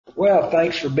Well,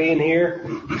 thanks for being here.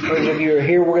 Those of you who are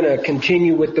here, we're going to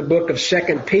continue with the book of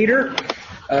 2 Peter.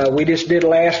 We just did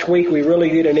last week. We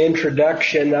really did an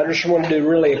introduction. I just wanted to do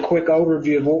really a quick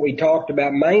overview of what we talked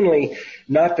about, mainly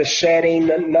not the setting,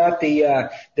 not the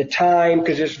time,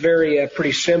 because it's very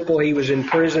pretty simple. He was in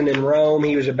prison in Rome.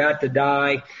 He was about to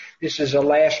die. This is the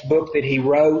last book that he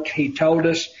wrote. He told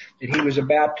us that he was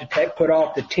about to put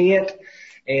off the tent,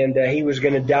 and he was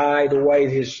going to die the way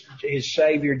his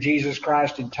Savior Jesus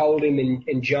Christ had told him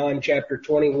in John chapter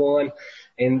 21,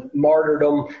 and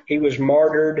martyrdom. He was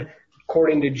martyred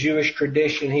according to Jewish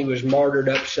tradition. He was martyred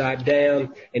upside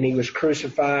down, and he was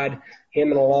crucified. Him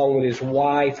and along with his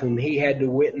wife, whom he had to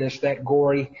witness that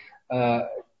gory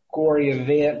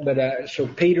event. But so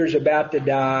Peter's about to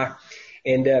die.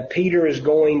 And Peter is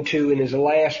going to, in his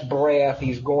last breath,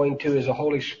 he's going to, as the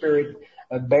Holy Spirit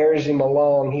bears him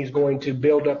along, he's going to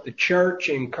build up the church,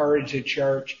 encourage the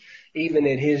church, even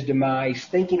at his demise,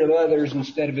 thinking of others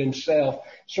instead of himself.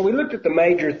 So we looked at the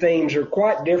major themes. They're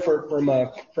quite different from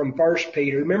 1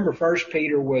 Peter. Remember, 1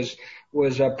 Peter was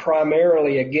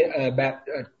primarily about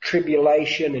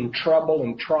tribulation and trouble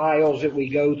and trials that we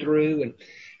go through, and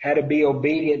how to be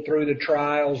obedient through the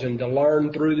trials and to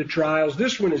learn through the trials.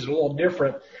 This one is a little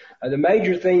different. The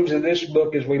major themes of this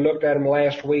book, as we looked at them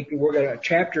last week,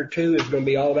 chapter 2 is going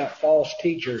to be all about false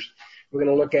teachers. We're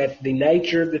going to look at the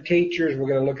nature of the teachers. We're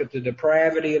going to look at the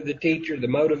depravity of the teacher, the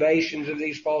motivations of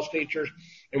these false teachers,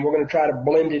 and we're going to try to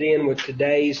blend it in with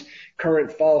today's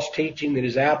current false teaching that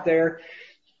is out there.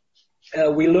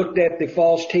 We looked at the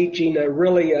false teaching,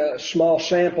 really a small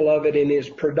sample of it, and it's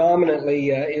predominantly,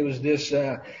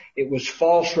 it was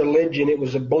false religion. It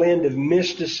was a blend of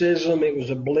mysticism. It was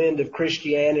a blend of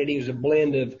Christianity. It was a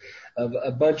blend of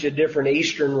a bunch of different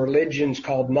Eastern religions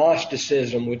called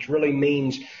Gnosticism, which really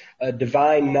means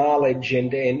divine knowledge.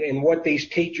 And what these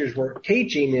teachers were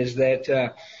teaching is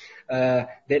that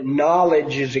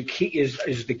knowledge is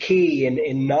the key,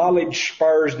 and knowledge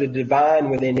spurs the divine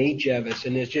within each of us,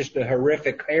 and it's just a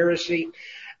horrific heresy.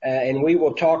 And we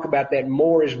will talk about that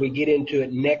more as we get into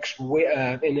it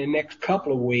in the next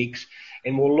couple of weeks.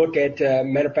 And we'll look at,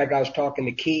 matter of fact, I was talking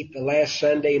to Keith the last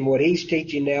Sunday, and what he's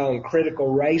teaching now in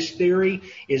critical race theory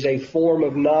is a form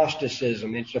of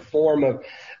Gnosticism. It's a form of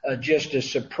just a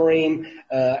supreme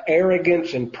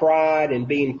arrogance and pride and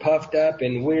being puffed up,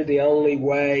 and we're the only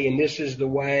way, and this is the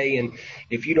way, and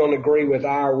if you don't agree with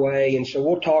our way. And so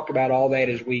we'll talk about all that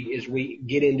as we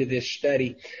get into this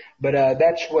study. But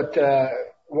that's what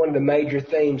one of the major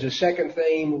themes. The second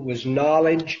theme was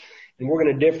knowledge. And we're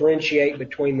going to differentiate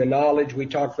between the knowledge we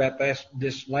talked about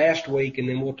this last week, and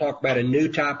then we'll talk about a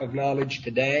new type of knowledge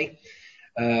today.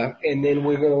 And then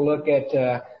we're going to look at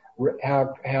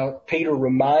how Peter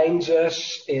reminds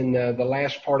us in the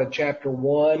last part of chapter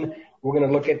 1. We're going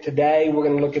to look at today, we're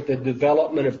going to look at the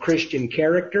development of Christian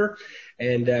character,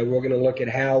 and we're going to look at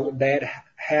how that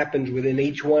happens within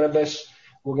each one of us.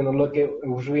 We're going to look at,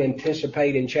 as we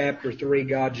anticipate in chapter 3,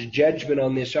 God's judgment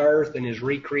on this earth and his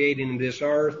recreating of this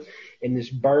earth and this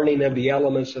burning of the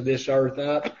elements of this earth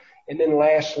up. And then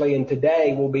lastly, and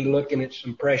today, we'll be looking at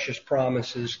some precious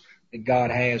promises that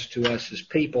God has to us as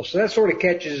people. So that sort of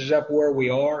catches us up where we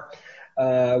are.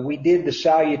 We did the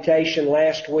salutation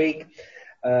last week.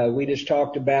 We just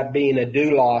talked about being a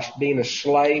doulos, being a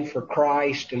slave for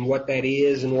Christ, and what that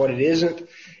is and what it isn't.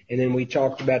 And then we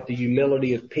talked about the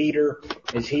humility of Peter,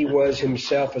 as he was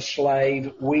himself a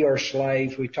slave. We are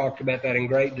slaves. We talked about that in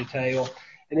great detail.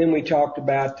 And then we talked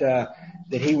about that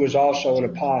he was also an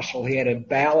apostle. He had a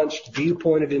balanced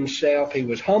viewpoint of himself. He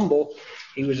was humble.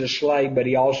 He was a slave, but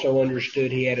he also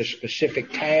understood he had a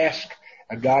specific task,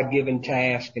 a God-given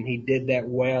task, and he did that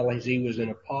well as he was an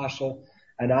apostle,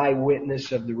 an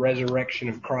eyewitness of the resurrection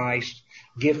of Christ,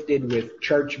 gifted with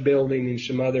church building and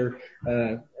some other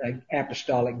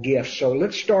apostolic gifts. So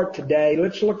let's start today.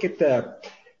 Let's look at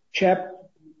chapter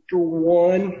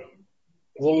 1.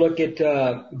 We'll look at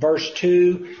verse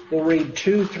 2. We'll read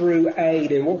 2 through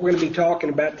 8. And what we're going to be talking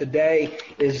about today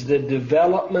is the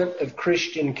development of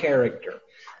Christian character.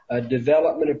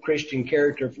 Development of Christian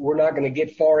character. We're not going to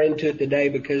get far into it today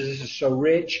because this is so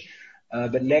rich.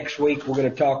 But next week we're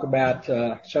going to talk about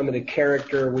some of the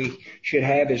character we should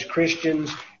have as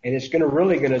Christians. And it's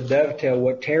really going to dovetail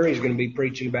what Terry's going to be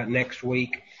preaching about next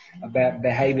week, about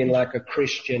behaving like a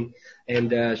Christian,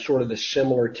 and sort of the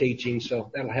similar teaching. So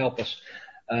that'll help us.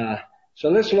 So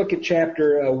let's look at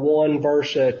chapter 1,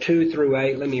 verse 2 through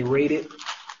 8. Let me read it,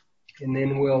 and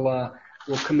then we'll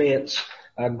commence.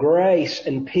 Grace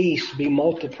and peace be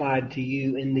multiplied to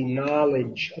you in the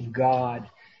knowledge of God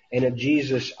and of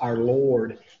Jesus our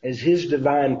Lord, as His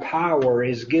divine power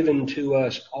has given to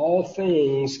us all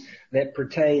things that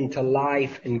pertain to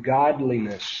life and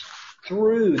godliness,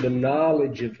 through the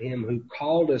knowledge of Him who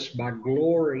called us by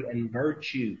glory and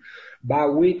virtue, by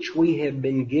which we have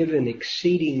been given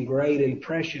exceeding great and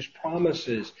precious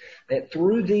promises, that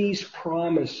through these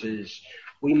promises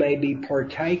we may be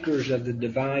partakers of the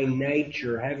divine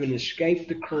nature, having escaped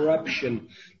the corruption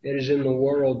that is in the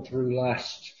world through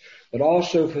lust. But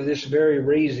also for this very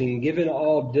reason, given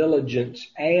all diligence,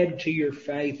 add to your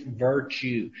faith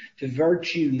virtue, to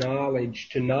virtue knowledge,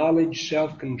 to knowledge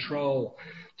self-control,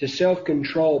 to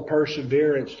self-control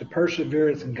perseverance, to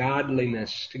perseverance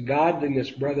godliness, to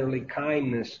godliness brotherly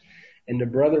kindness, and to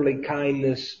brotherly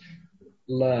kindness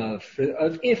love.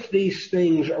 For if these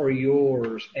things are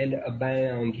yours and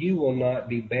abound, you will not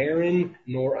be barren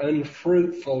nor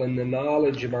unfruitful in the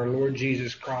knowledge of our Lord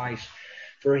Jesus Christ.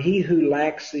 For he who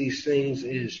lacks these things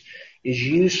is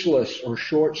useless or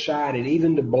short-sighted,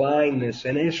 even to blindness,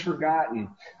 and has forgotten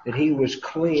that he was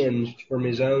cleansed from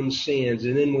his own sins.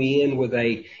 And then we end with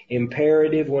a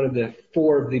imperative, one of the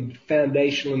four of the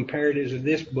foundational imperatives of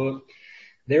this book.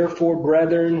 Therefore,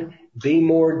 brethren, be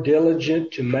more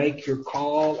diligent to make your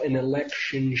call and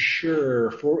election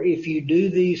sure. For if you do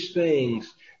these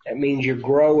things, that means you're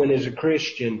growing as a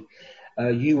Christian,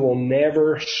 you will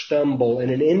never stumble, and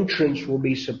an entrance will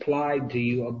be supplied to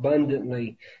you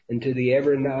abundantly into the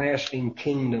everlasting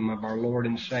kingdom of our Lord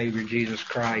and Savior Jesus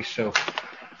Christ. So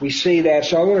we see that.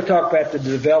 So I want to talk about the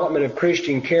development of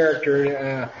Christian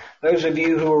character. Those of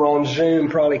you who are on Zoom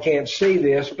probably can't see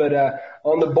this, but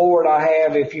on the board I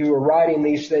have, if you were writing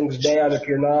these things down, if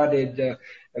you're not, it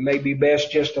may be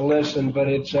best just to listen, but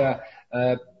it's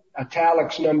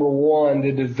italics number 1,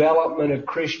 the development of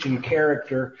Christian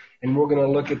character, and we're going to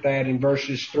look at that in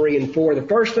verses 3 and 4. The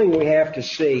first thing we have to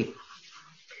see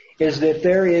is that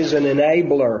there is an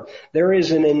enabler, there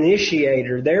is an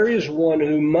initiator, there is one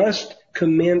who must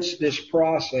commence this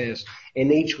process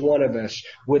in each one of us.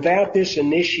 Without this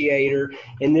initiator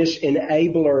and this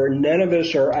enabler, none of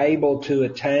us are able to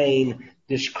attain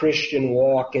this Christian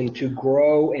walk and to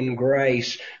grow in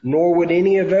grace, nor would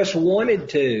any of us wanted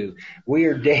to. We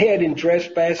are dead in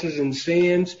trespasses and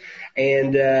sins,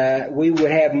 and we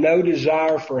would have no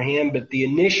desire for Him, but the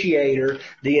initiator,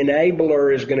 the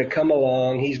enabler is going to come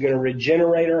along. He's going to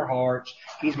regenerate our hearts.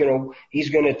 He's going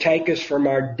to take us from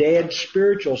our dead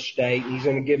spiritual state. He's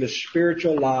going to give us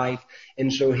spiritual life.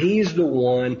 And so He's the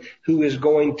one who is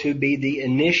going to be the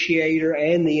initiator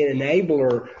and the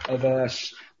enabler of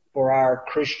us for our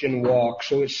Christian walk.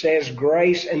 So it says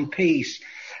grace and peace.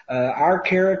 Our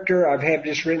character, I've had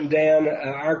this written down,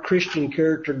 our Christian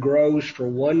character grows for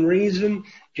one reason,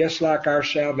 just like our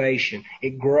salvation.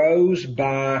 It grows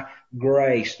by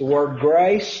grace. The word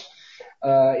grace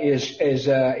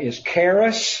is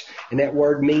charis, and that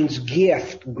word means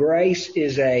gift. Grace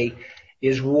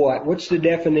is what? What's the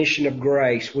definition of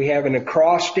grace? We have an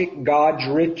acrostic, God's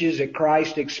riches at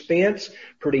Christ's expense.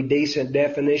 Pretty decent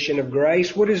definition of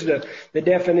grace. What is the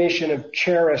definition of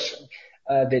charis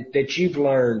that you've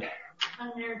learned?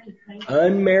 Unmerited favor.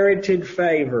 Unmerited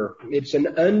favor. It's an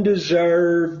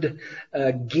undeserved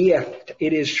gift.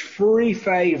 It is free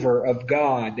favor of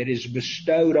God that is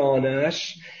bestowed on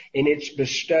us, and it's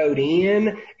bestowed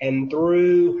in and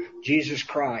through Jesus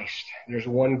Christ. There's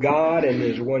one God and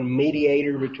there's one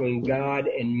mediator between God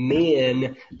and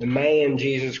men, the man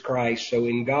Jesus Christ. So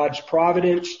in God's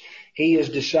providence, He has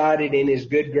decided in His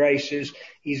good graces,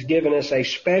 He's given us a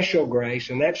special grace,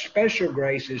 and that special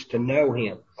grace is to know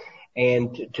Him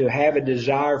and to have a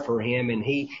desire for Him. And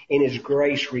He, in His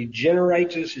grace,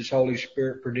 regenerates us. His Holy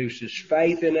Spirit produces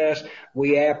faith in us.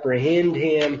 We apprehend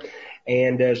Him,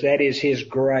 and that is His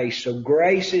grace. So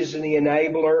grace is the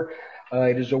enabler.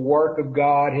 It is a work of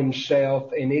God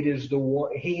Himself, and it is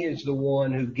He is the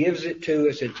one who gives it to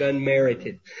us. It's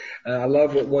unmerited. I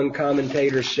love what one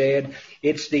commentator said.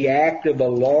 It's the act of a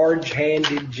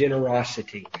large-handed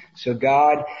generosity. So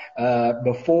God,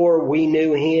 before we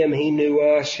knew Him, He knew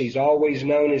us. He's always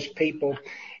known His people,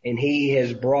 and He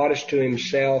has brought us to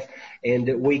Himself, and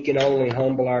that we can only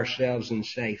humble ourselves and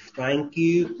say, thank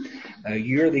you.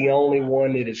 You're the only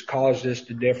one that has caused us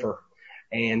to differ.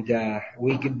 And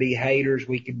we could be haters,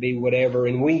 we could be whatever,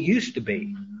 and we used to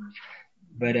be.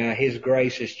 But His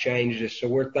grace has changed us, so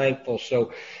we're thankful.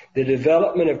 So the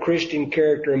development of Christian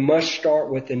character must start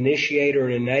with initiator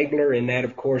and enabler, and that,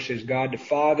 of course, is God the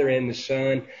Father and the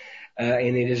Son,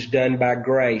 and it is done by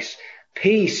grace.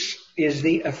 Peace is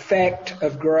the effect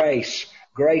of grace.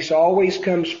 Grace always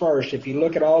comes first. If you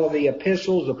look at all of the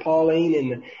epistles, the Pauline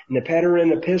and the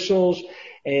Peterin epistles,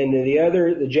 and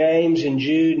the James and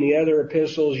Jude and the other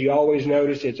epistles, you always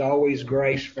notice it's always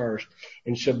grace first.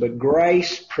 And so, but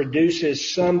grace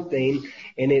produces something,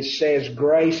 and it says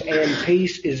grace and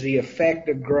peace is the effect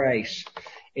of grace.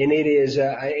 And it is,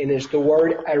 and it's the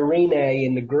word irene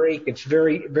in the Greek. It's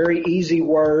very, very easy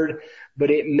word, but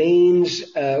it means,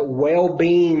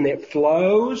 well-being that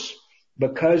flows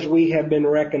because we have been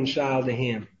reconciled to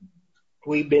Him.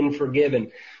 We've been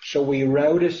forgiven. So we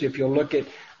notice, if you'll look at,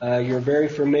 you're very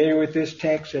familiar with this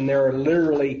text, and there are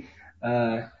literally,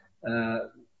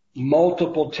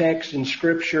 multiple texts in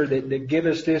Scripture that give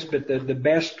us this, but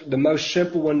the most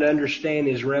simple one to understand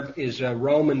is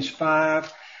Romans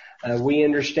 5. We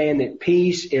understand that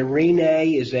peace,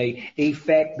 irene, is a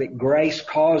effect that grace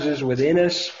causes within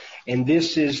us. And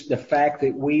this is the fact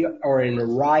that we are in the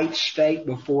right state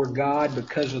before God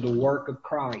because of the work of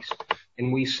Christ.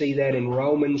 And we see that in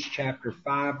Romans chapter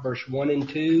 5, verse 1 and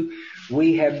 2.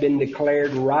 We have been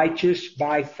declared righteous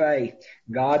by faith.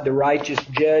 God, the righteous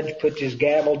judge, puts His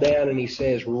gavel down and He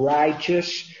says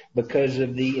righteous because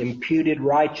of the imputed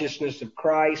righteousness of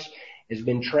Christ has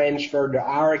been transferred to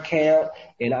our account,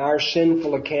 and our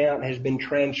sinful account has been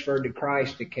transferred to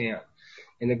Christ's account.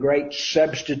 And the great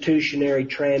substitutionary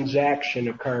transaction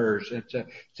occurs.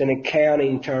 It's an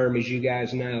accounting term, as you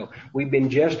guys know. We've been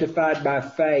justified by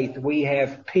faith. We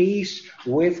have peace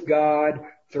with God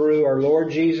through our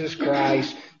Lord Jesus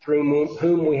Christ, through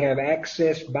whom we have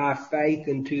access by faith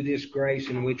into this grace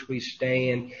in which we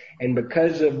stand. And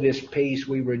because of this peace,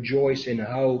 we rejoice in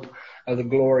hope of the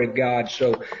glory of God.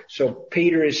 So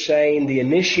Peter is saying the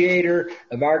initiator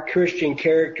of our Christian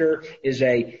character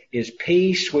is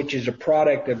peace, which is a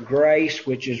product of grace,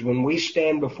 which is when we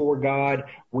stand before God,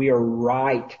 we are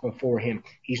right before Him.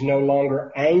 He's no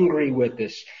longer angry with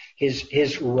us.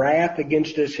 His wrath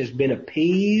against us has been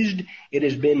appeased. It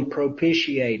has been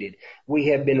propitiated. We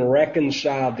have been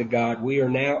reconciled to God. We are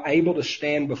now able to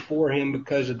stand before Him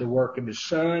because of the work of His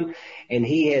Son, and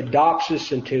He adopts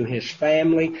us into His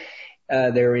family.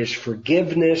 There is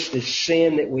forgiveness. The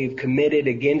sin that we've committed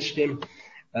against Him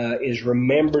is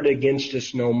remembered against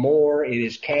us no more. It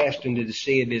is cast into the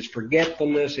sea of His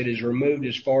forgetfulness. It is removed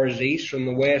as far as the east from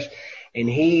the west, and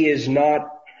He is not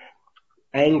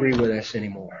angry with us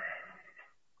anymore.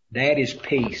 That is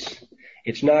peace.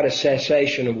 It's not a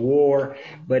cessation of war,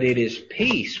 but it is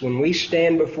peace. When we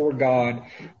stand before God,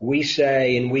 we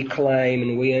say and we claim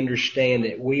and we understand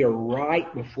that we are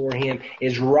right before Him,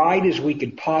 as right as we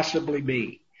could possibly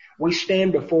be. We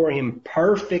stand before Him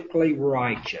perfectly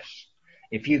righteous,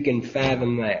 if you can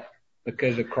fathom that,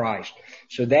 because of Christ.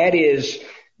 So this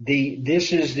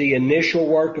is the initial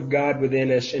work of God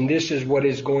within us, and this is what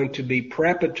is going to be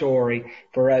preparatory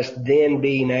for us then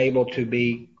being able to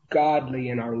be godly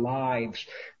in our lives.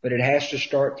 But it has to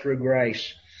start through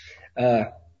grace.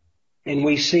 And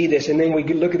we see this, and then we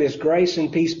look at this: grace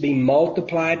and peace be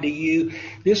multiplied to you.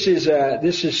 This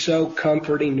is so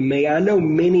comforting to me. I know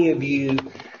many of you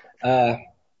that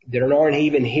aren't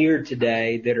even here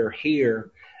today that are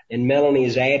here, and Melanie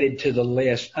is added to the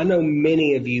list. I know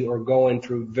many of you are going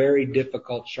through very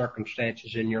difficult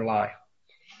circumstances in your life.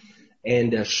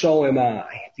 And so am I.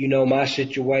 You know my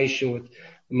situation with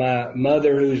my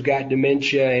mother who's got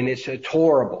dementia, and it's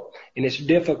horrible and it's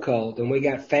difficult, and we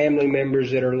got family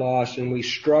members that are lost, and we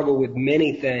struggle with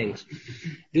many things.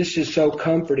 This is so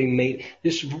comforting me.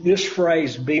 This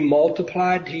phrase, be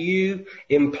multiplied to you,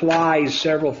 implies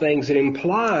several things. It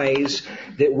implies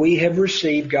that we have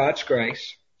received God's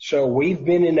grace. So we've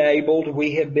been enabled,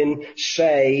 we have been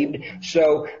saved.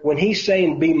 So when He's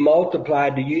saying be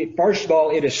multiplied to you, first of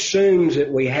all, it assumes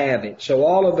that we have it. So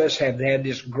all of us have had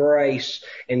this grace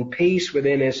and peace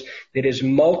within us that is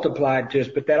multiplied to us.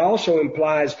 But that also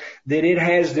implies that it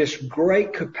has this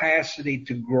great capacity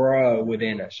to grow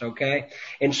within us, okay?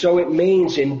 And so it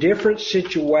means in different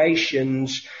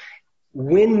situations,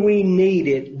 when we need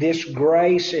it, this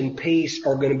grace and peace is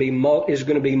going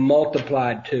to be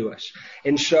multiplied to us.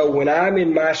 And so when I'm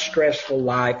in my stressful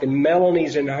life, and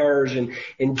Melanie's in hers,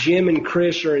 and Jim and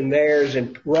Chris are in theirs,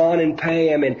 and Ron and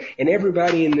Pam, and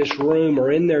everybody in this room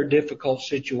are in their difficult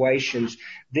situations,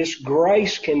 this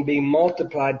grace can be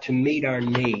multiplied to meet our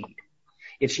need.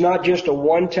 It's not just a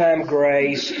one-time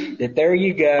grace that there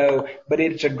you go, but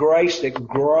it's a grace that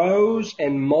grows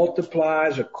and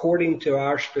multiplies according to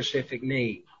our specific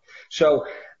need. So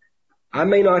I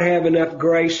may not have enough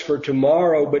grace for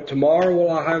tomorrow, but tomorrow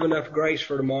will I have enough grace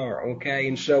for tomorrow, okay?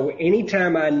 And so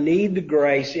anytime I need the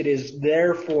grace, it is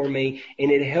there for me,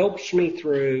 and it helps me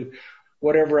through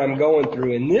whatever I'm going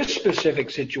through. In this specific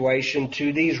situation,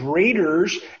 to these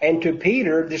readers and to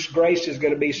Peter, this grace is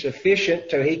going to be sufficient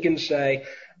so he can say,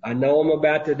 I know I'm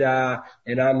about to die,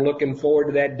 and I'm looking forward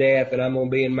to that death, and I'm going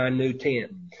to be in my new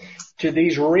tent. To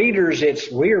these readers,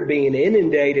 we're being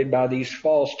inundated by these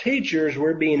false teachers.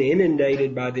 We're being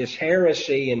inundated by this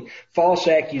heresy and false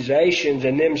accusations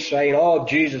and them saying, oh,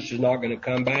 Jesus is not going to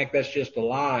come back. That's just a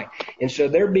lie. And so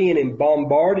they're being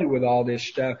bombarded with all this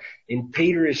stuff. And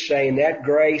Peter is saying that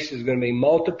grace is going to be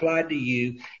multiplied to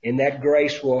you, and that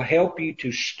grace will help you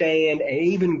to stand and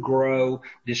even grow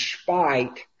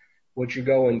despite what you're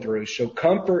going through. So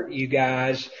comfort you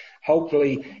guys.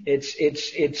 Hopefully it's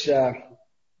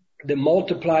the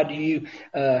multiplied to you.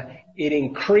 It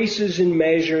increases in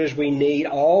measure as we need,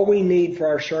 all we need for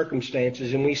our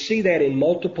circumstances. And we see that in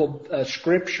multiple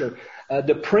scripture.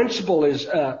 The principle is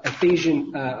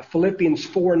Philippians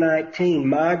 4:19.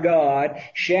 My God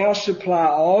shall supply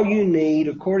all you need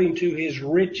according to his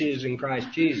riches in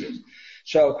Christ Jesus.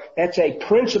 So that's a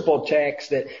principle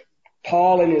text that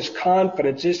Paul, in his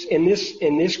confidence, in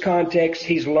this context,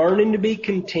 he's learning to be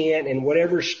content in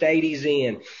whatever state he's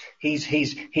in.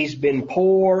 He's been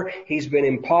poor, he's been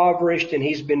impoverished, and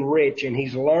he's been rich, and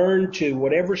he's learned to,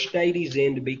 whatever state he's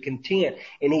in, to be content.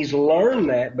 And he's learned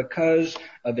that because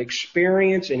of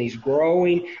experience, and he's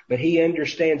growing, but he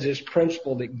understands this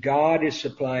principle that God is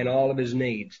supplying all of his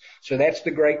needs. So that's the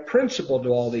great principle to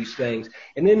all these things.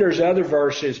 And then there's other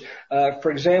verses. For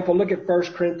example, look at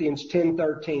 1 Corinthians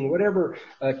 10:13. Whatever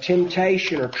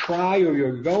temptation or trial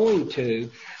you're going to,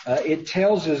 it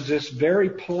tells us this very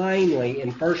plainly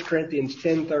in 1 Corinthians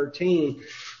 10:13.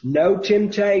 No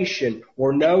temptation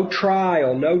or no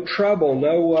trial, no trouble,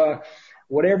 no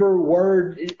whatever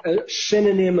word,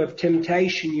 synonym of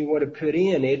temptation you want to put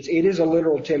in. It is a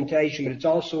literal temptation, but it's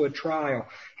also a trial.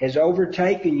 Has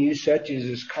overtaken you, such as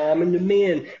is common to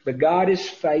men. But God is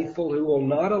faithful, who will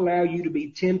not allow you to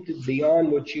be tempted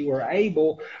beyond what you are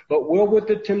able, but will with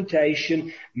the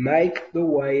temptation make the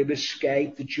way of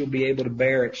escape that you'll be able to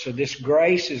bear it. So this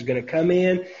grace is going to come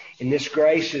in, and this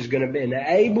grace is going to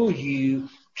enable you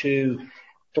to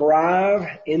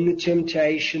thrive in the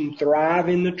temptation, thrive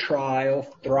in the trial,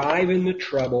 thrive in the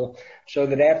trouble, so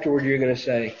that afterward you're going to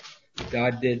say,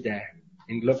 God did that.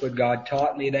 And look what God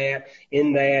taught me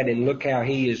in that, and look how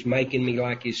he is making me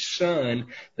like his son.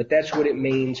 But that's what it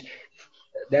means.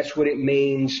 That's what it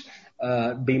means,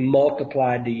 be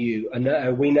multiplied to you.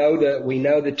 We know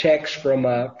the text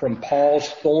from Paul's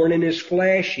thorn in his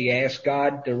flesh. He asked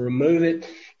God to remove it.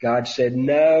 God said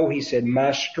no. He said,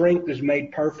 my strength is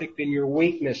made perfect in your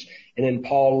weakness. And then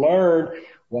Paul learned,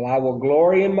 well, I will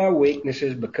glory in my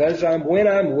weaknesses, because when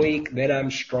I'm weak, then I'm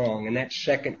strong. And that's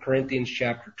 2 Corinthians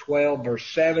chapter 12, verse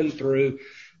 7 through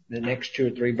the next 2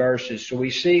 or 3 verses. So we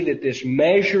see that this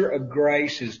measure of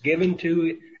grace is given to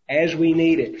it as we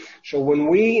need it. So when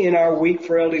we in our weak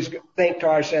frailties think to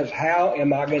ourselves, how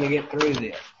am I going to get through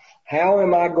this? How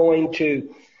am I going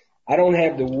to, I don't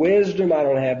have the wisdom, I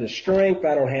don't have the strength,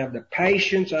 I don't have the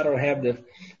patience, I don't have the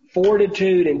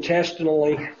fortitude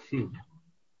intestinally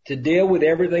to deal with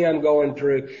everything I'm going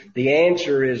through. The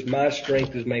answer is, my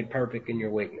strength is made perfect in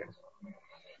your weakness.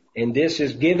 And this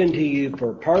is given to you for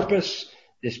a purpose.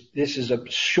 This is a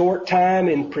short time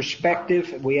in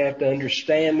perspective. We have to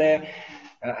understand that.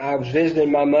 I was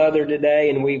visiting my mother today,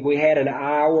 and we had an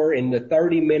hour, and the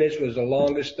 30 minutes was the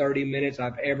longest 30 minutes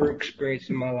I've ever experienced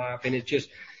in my life. And it just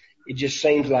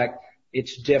seems like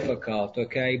it's difficult,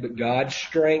 okay? But God's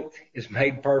strength is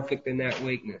made perfect in that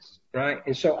weakness, right?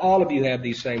 And so all of you have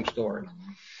these same stories.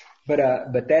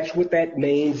 But that's what that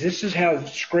means. This is how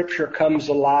Scripture comes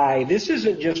alive. This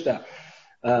isn't just a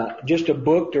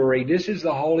book to read. This is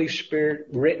the Holy Spirit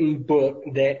written book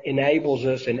that enables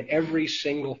us in every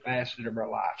single facet of our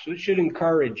life. So it should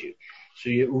encourage you. So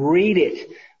you read it,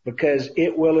 because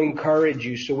it will encourage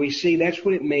you. So we see that's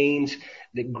what it means,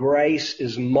 that grace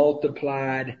is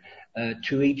multiplied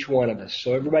to each one of us.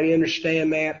 So everybody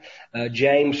understand that?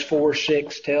 James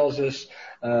 4:6 tells us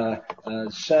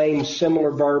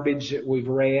similar verbiage that we've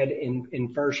read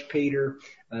in 1 Peter.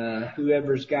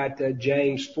 Whoever's got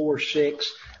James 4:6,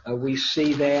 we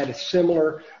see that a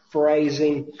similar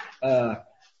phrasing. Do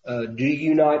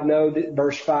you not know that,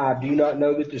 verse 5, do you not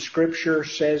know that the Scripture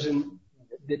says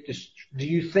do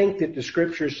you think that the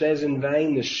Scripture says in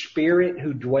vain, the Spirit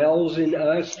who dwells in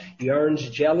us yearns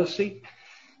jealousy?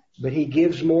 But he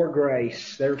gives more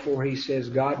grace. Therefore, he says,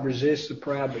 God resists the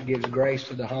proud, but gives grace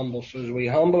to the humble. So as we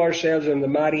humble ourselves in the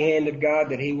mighty hand of God,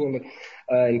 that he will,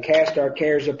 and cast our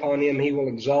cares upon him, he will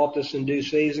exalt us in due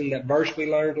season. That verse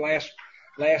we learned last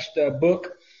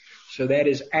book. So that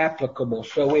is applicable.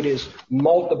 So it is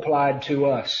multiplied to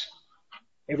us.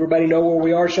 Everybody know where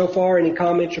we are so far? Any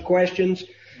comments or questions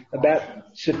about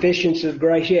sufficiency of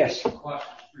grace? Yes. Colossians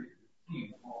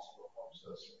 3:15 also helps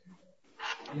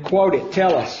us. Quote it.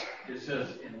 Tell us. It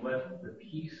says, "And let the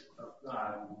peace of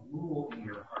God rule in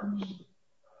your hearts."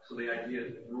 So the idea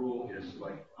that rule is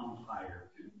like umpire,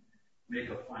 to make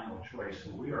a final choice.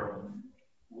 So we are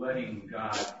letting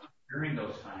God, during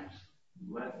those times,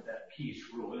 let that peace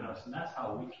rule in us. And that's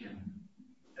how we can,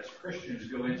 as Christians,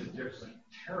 go into different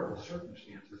terrible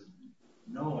circumstances,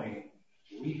 knowing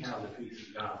we have the peace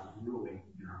of God ruling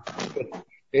in our hearts.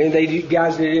 And you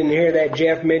guys that didn't hear that,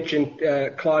 Jeff mentioned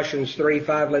Colossians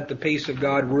 3:5, let the peace of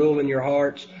God rule in your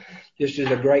hearts. This is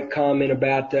a great comment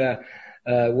about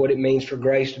what it means for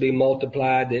grace to be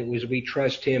multiplied, that as we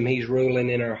trust Him, He's ruling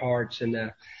in our hearts.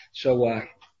 And so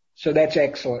that's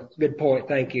excellent. Good point.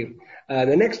 Thank you.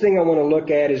 The next thing I want to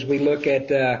look at is we look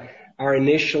at our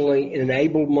initial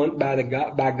enablement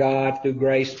by God through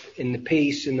grace and the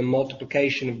peace and the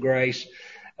multiplication of grace.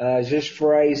 Is this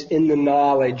phrase, in the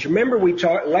knowledge. Remember we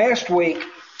talked last week,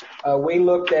 we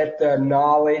looked at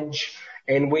knowledge,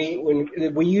 and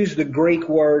we used the Greek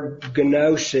word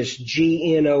gnosis,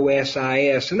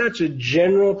 Gnosis, and that's a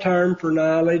general term for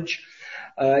knowledge.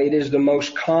 It is the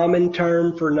most common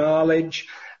term for knowledge.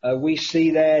 We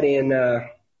see that in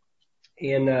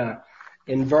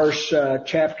verse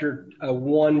chapter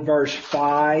 1, verse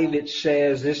 5. It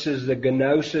says this is the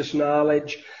gnosis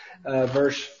knowledge.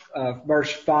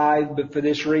 Verse 5, but for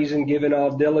this reason, given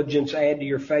all diligence, add to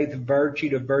your faith virtue,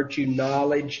 to virtue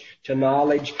knowledge, to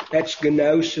knowledge. That's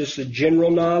gnosis, a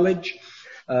general knowledge.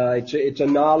 It's a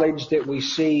knowledge that we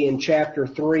see in chapter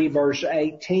 3, verse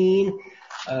 18.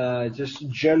 Just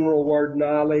general word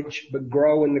knowledge, but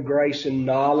grow in the grace and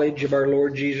knowledge of our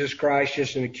Lord Jesus Christ,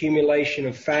 just an accumulation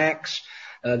of facts.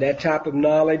 That type of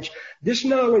knowledge. This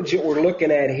knowledge that we're looking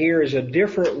at here is a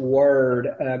different word.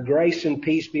 Grace and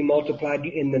peace be multiplied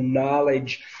in the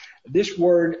knowledge. This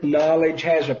word knowledge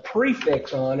has a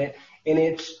prefix on it, and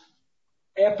it's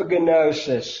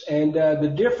epignosis. And the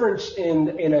difference in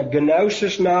a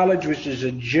gnosis knowledge, which is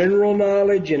a general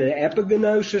knowledge, and an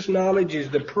epignosis knowledge is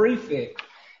the prefix.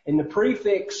 And the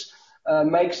prefix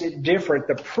makes it different.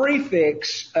 The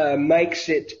prefix makes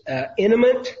it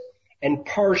intimate and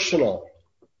personal.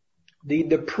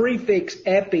 The prefix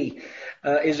epi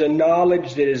is a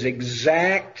knowledge that is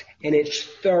exact and it's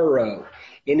thorough.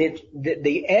 And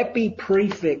the epi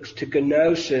prefix to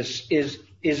gnosis is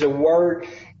a word.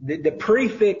 The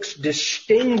prefix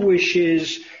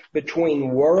distinguishes between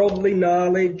worldly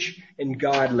knowledge and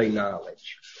godly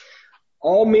knowledge.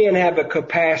 All men have a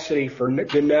capacity for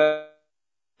knowledge.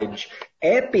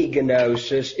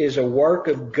 Epignosis is a work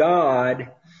of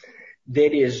God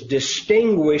that is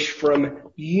distinguished from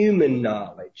human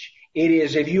knowledge. It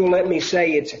is, if you'll let me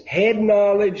say, it's head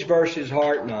knowledge versus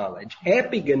heart knowledge.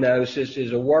 Epignosis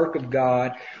is a work of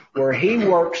God where He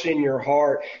works in your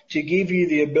heart to give you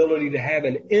the ability to have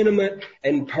an intimate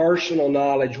and personal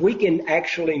knowledge. We can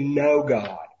actually know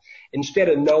God instead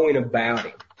of knowing about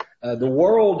Him. The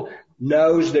world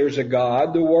knows there's a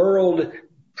God. The world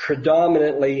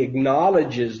predominantly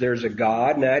acknowledges there's a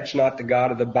God. Now, it's not the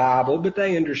God of the Bible, but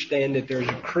they understand that there's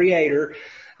a creator.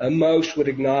 Most would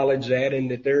acknowledge that, and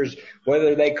that there's,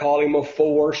 whether they call Him a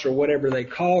force or whatever they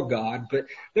call God, but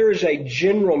there is a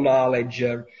general knowledge.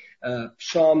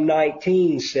 Psalm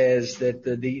 19 says that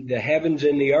the heavens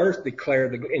and the earth declare,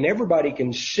 and everybody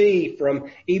can see from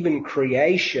even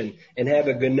creation and have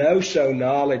a gnoso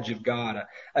knowledge of God,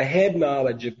 a head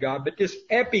knowledge of God. But this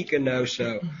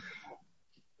epignoso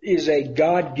is a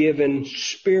God-given,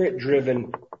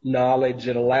 Spirit-driven knowledge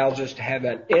that allows us to have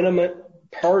an intimate,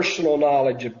 personal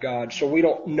knowledge of God. So we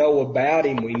don't know about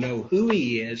Him, we know who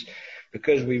He is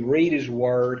because we read His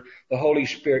Word. The Holy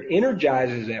Spirit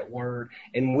energizes that Word,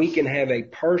 and we can have a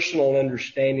personal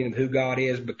understanding of who God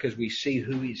is because we see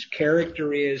who His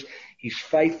character is. He's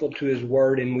faithful to His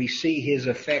Word, and we see His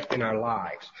effect in our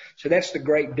lives. So that's the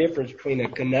great difference between a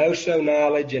gnoso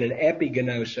knowledge and an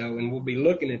epignoso, and we'll be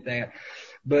looking at that.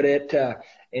 But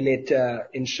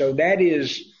and so that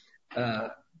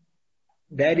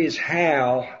is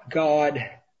how God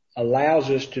allows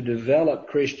us to develop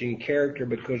Christian character,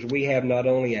 because we have not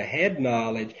only a head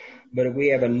knowledge, but we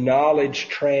have a knowledge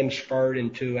transferred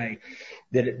into a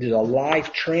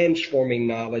life transforming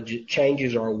knowledge. It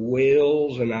changes our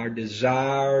wills and our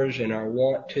desires and our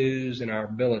want tos and our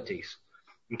abilities.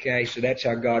 Okay, so that's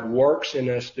how God works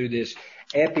in us through this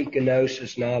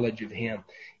epignosis knowledge of Him.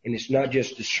 And it's not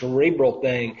just a cerebral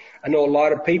thing. I know a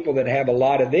lot of people that have a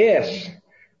lot of this,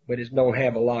 but don't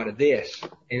have a lot of this.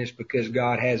 And it's because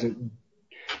God hasn't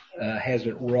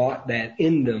wrought that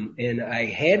in them. And a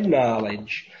head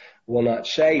knowledge will not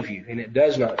save you, and it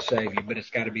does not save you, but it's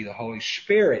got to be the Holy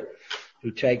Spirit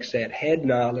who takes that head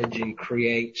knowledge and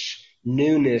creates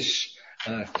newness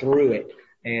through it.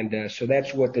 And so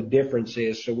that's what the difference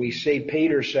is. So we see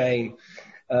Peter saying,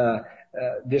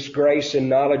 this grace and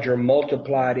knowledge are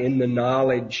multiplied in the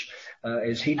knowledge.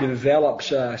 As he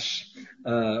develops us,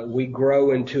 we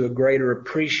grow into a greater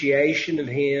appreciation of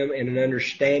him and an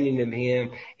understanding of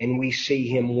him, and we see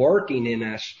him working in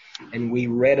us, and we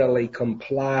readily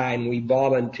comply and we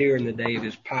volunteer in the day of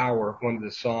his power. One of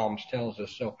the Psalms tells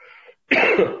us so.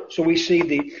 So we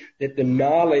see that the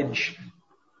knowledge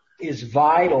is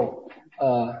vital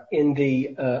in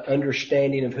the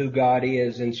understanding of who God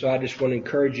is. And so I just want to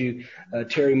encourage you.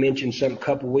 Terry mentioned something a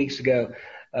couple of weeks ago.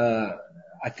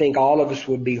 I think all of us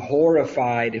would be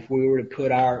horrified if we were to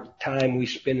put our time we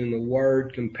spend in the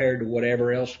Word compared to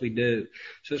whatever else we do.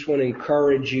 So I just want to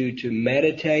encourage you to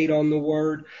meditate on the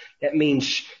Word. That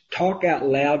means talk out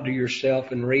loud to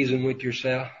yourself and reason with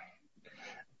yourself.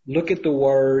 Look at the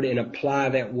Word and apply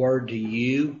that Word to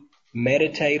you.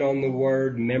 Meditate on the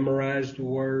Word, memorize the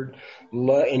Word,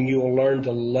 and you will learn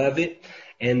to love it.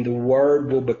 And the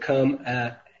Word will become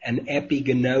an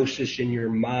epigenosis in your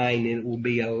mind, and it will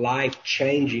be a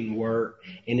life-changing word,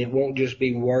 and it won't just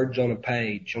be words on a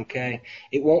page, okay?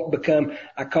 It won't become,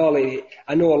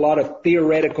 I know a lot of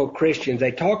theoretical Christians,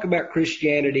 they talk about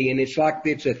Christianity, and it's like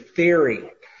it's a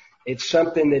theory. It's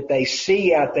something that they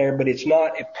see out there, but it's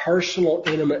not a personal,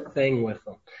 intimate thing with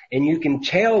them. And you can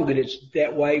tell that it's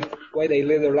that way they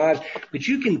live their lives, but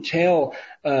you can tell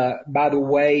by the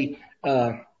way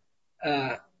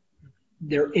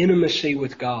their intimacy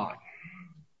with God.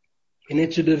 And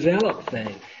it's a developed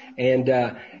thing.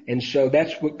 And so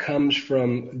that's what comes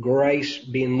from grace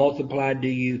being multiplied to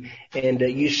you. And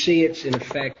you see it's in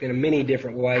effect in many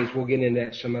different ways. We'll get into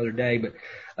that some other day. But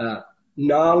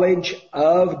knowledge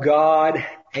of God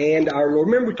and our Lord.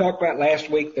 Remember we talked about last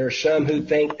week, there are some who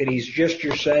think that He's just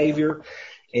your Savior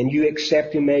and you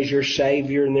accept Him as your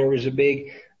Savior. And there was a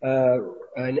big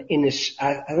in this,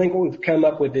 I think what we've come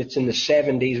up with, it's in the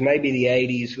 70s, maybe the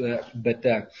 80s,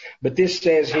 but this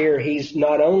says here, He's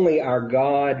not only our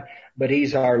God, but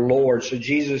He's our Lord. So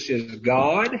Jesus is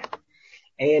God,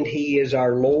 and He is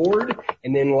our Lord,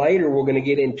 and then later we're going to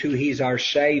get into He's our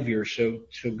Savior. So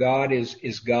God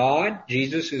is God,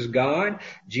 Jesus is God,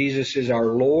 Jesus is our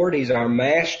Lord, He's our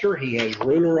Master, He has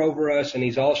ruler over us, and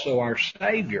He's also our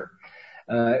Savior,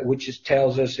 which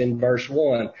tells us in verse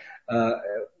 1,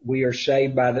 we are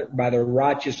saved by the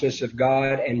righteousness of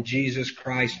God and Jesus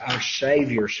Christ our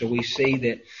Savior. So we see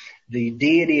that the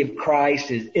deity of Christ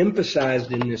is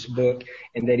emphasized in this book,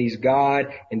 and that He's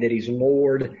God, and that He's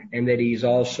Lord, and that He's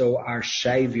also our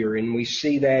Savior. And we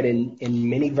see that in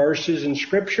many verses in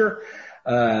Scripture.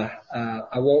 I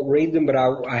won't read them, but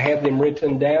I have them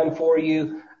written down for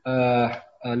you.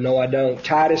 No, I don't.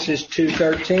 Titus is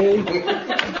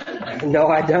 2:13. No,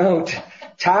 I don't.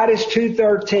 Titus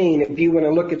 2:13, if you want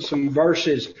to look at some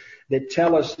verses that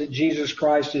tell us that Jesus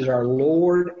Christ is our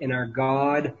Lord and our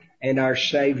God and our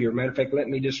Savior. Matter of fact, let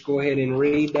me just go ahead and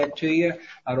read that to you.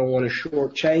 I don't want to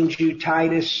shortchange you.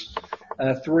 Titus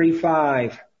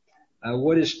 3:5.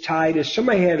 What is Titus?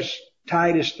 Somebody has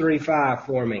Titus 3:5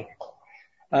 for me.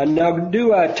 Now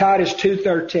do Titus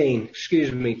 2:13.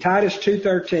 Excuse me. Titus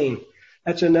 2:13.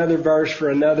 That's another verse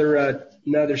for another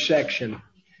section.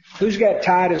 Who's got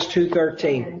Titus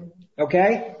 2:13?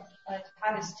 Okay?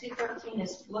 Titus 2:13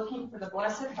 is looking for the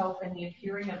blessed hope and the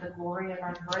appearing of the glory of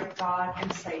our great God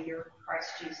and Savior, Christ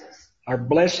Jesus. Our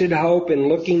blessed hope and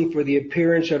looking for the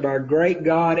appearance of our great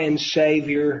God and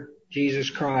Savior, Jesus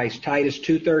Christ. Titus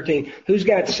 2:13. Who's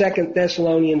got 2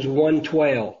 Thessalonians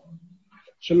 1:12?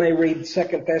 Somebody read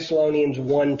 2 Thessalonians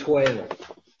 1:12.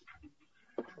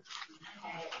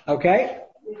 Okay?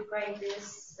 We pray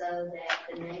this so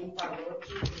that the name of our Lord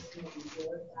Jesus may be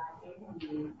glorified in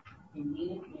you and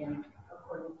you in Him,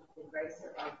 according to the grace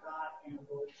of our God and the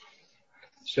Lord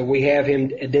Jesus. So we have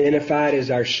Him identified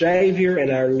as our Savior and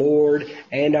our Lord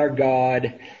and our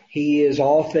God. He is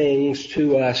all things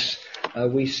to us.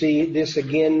 We see this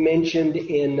again mentioned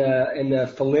in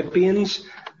Philippians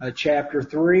chapter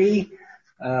 3,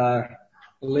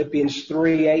 Philippians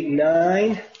 3:8 and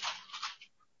 9.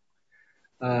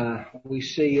 We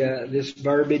see this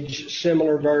verbiage,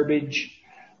 similar verbiage.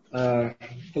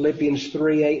 Philippians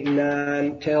 3:8 and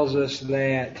 9 tells us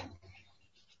that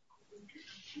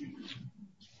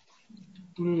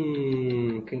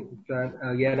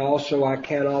yet also I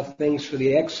count all things for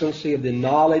the excellency of the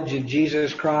knowledge of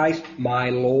Jesus Christ, my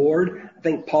Lord. I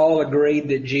think Paul agreed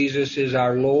that Jesus is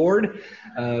our Lord.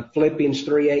 Philippians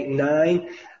 3:8 and 9.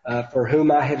 For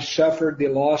whom I have suffered the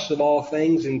loss of all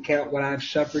things, and count what I have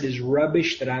suffered as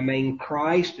rubbish, that I may in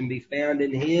Christ and be found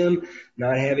in him,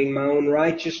 not having my own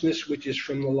righteousness, which is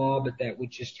from the law, but that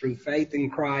which is through faith in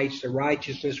Christ, the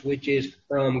righteousness which is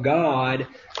from God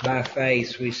by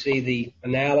faith. We see the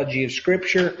analogy of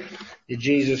Scripture that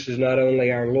Jesus is not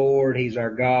only our Lord, he's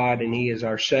our God, and he is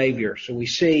our Savior. So we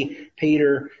see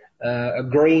Peter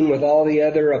agreeing with all the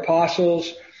other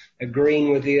apostles,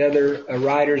 agreeing with the other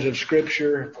writers of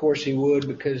Scripture. Of course he would,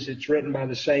 because it's written by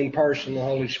the same person, the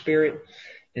Holy Spirit.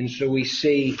 And so we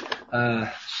see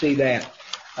that.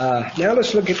 Now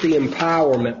let's look at the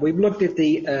empowerment. We've looked at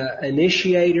the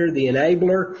initiator, the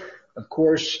enabler. Of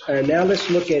course, now let's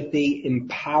look at the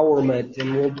empowerment.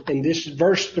 And this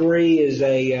verse 3 is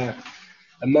a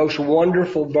most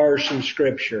wonderful verse in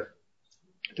Scripture.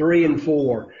 3 and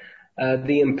 4.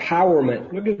 The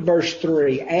empowerment. Look at verse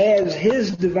 3. As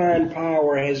his divine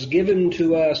power has given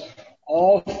to us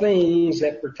all things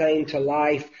that pertain to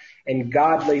life and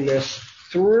godliness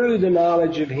through the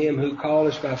knowledge of him who called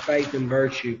us by faith and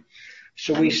virtue.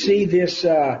 So we see this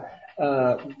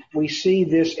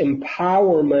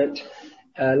empowerment.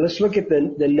 Let's look at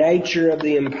the nature of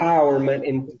the empowerment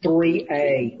in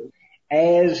 3a.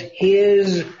 As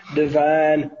his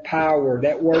divine power.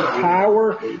 That word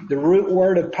power, the root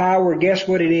word of power, guess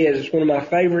what it is? It's one of my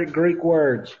favorite Greek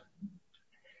words.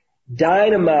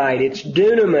 Dynamite. It's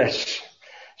dunamis.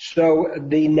 So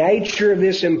the nature of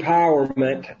this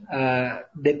empowerment that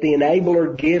the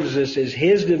enabler gives us is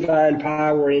his divine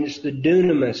power, and it's the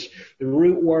dunamis, the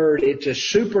root word. It's a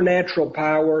supernatural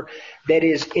power that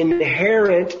is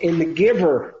inherent in the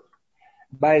giver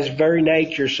by his very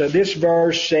nature. So this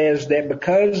verse says that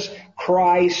because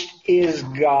Christ is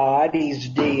God, he's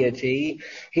deity,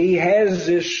 he has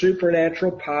this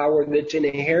supernatural power that's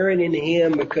inherent in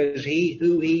him because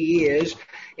who he is,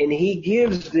 and he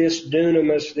gives this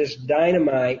dunamis, this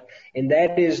dynamite, and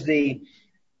that is the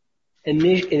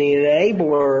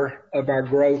enabler of our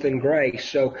growth in grace.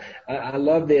 So I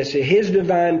love this. His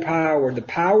divine power, the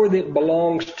power that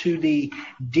belongs to the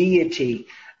deity.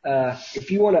 If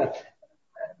you want to,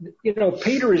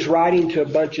 Peter is writing to a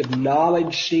bunch of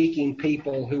knowledge-seeking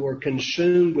people who are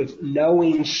consumed with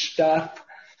knowing stuff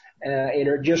and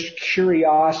are just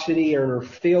curiosity or are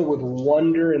filled with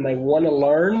wonder, and they want to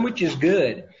learn, which is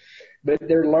good. But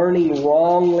they're learning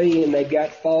wrongly, and they've got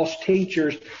false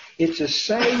teachers. It's the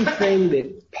same thing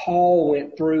that Paul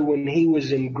went through when he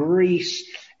was in Greece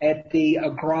at the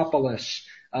Acropolis.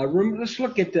 Let's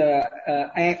look at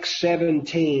Acts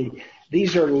 17.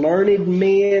 These are learned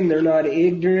men. They're not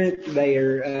ignorant.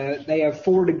 They have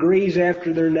 4 degrees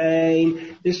after their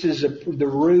name. This is the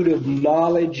root of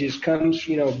knowledge.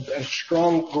 A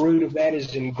strong root of that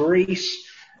is in Greece.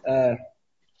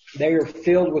 They are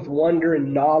filled with wonder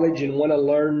and knowledge and want to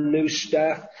learn new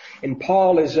stuff. And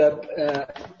Paul is up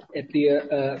at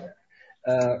the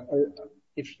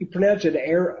if you pronounce it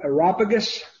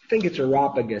Areopagus. I think it's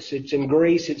Areopagus. It's in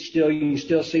Greece. You can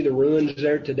still see the ruins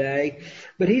there today.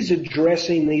 But he's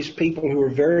addressing these people who are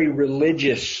very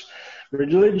religious.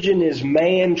 Religion is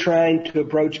man trying to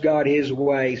approach God his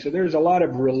way. So there's a lot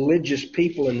of religious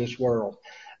people in this world.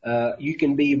 You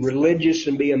can be religious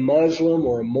and be a Muslim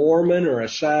or a Mormon or a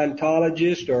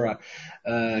Scientologist or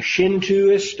a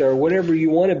Shintoist or whatever you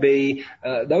want to be.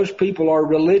 Those people are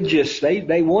religious.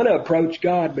 They want to approach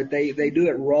God, but they do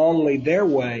it wrongly their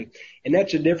way. And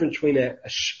that's the difference between a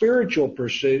spiritual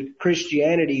pursuit.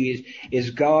 Christianity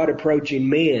is God approaching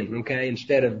men, okay,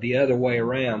 instead of the other way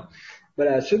around.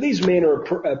 But so these men are,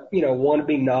 want to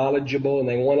be knowledgeable and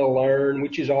they want to learn,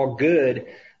 which is all good.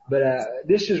 But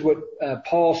this is what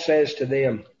Paul says to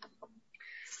them.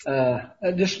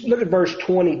 Just look at verse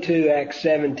 22, Acts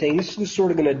 17. This is sort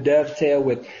of going to dovetail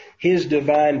with his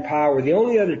divine power. The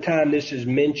only other time this is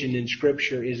mentioned in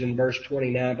Scripture is in verse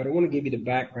 29, but I want to give you the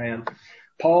background.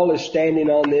 Paul is standing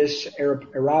on this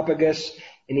Areopagus,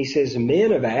 and he says,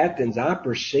 "Men of Athens, I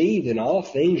perceive in all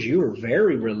things you are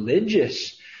very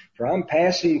religious. For I'm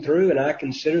passing through and I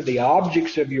consider the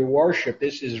objects of your worship."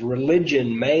 This is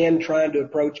religion, man trying to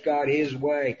approach God his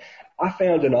way. "I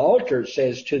found an altar," it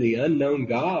says, "to the unknown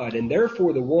God, and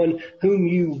therefore the one whom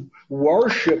you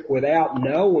worship without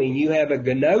knowing. You have a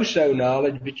gnoso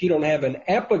knowledge, but you don't have an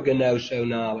epignoso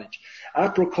knowledge. I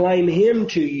proclaim him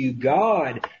to you,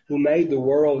 God, who made the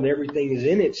world and everything is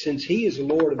in it, since he is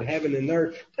Lord of heaven and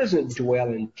earth, doesn't dwell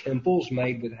in temples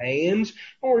made with hands,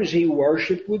 nor is he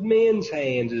worshipped with men's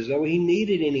hands as though he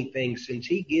needed anything, since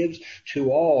he gives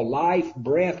to all life,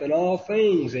 breath, and all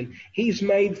things. And he's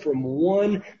made from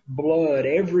one blood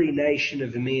every nation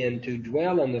of men to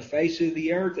dwell on the face of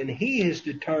the earth, and he has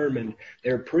determined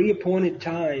their pre-appointed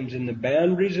times and the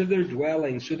boundaries of their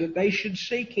dwelling, so that they should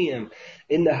seek him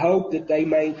in the hope that they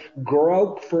may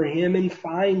grope for him and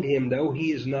find him, though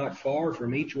he is not far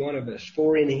from each one of us.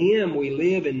 For in him we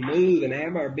live and move and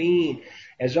have our being,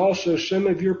 as also some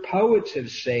of your poets have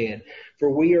said. For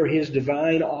we are his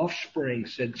divine offspring,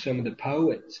 said some of the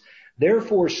poets.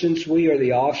 Therefore, since we are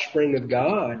the offspring of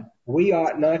God, we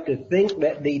ought not to think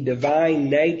that the divine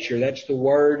nature, that's the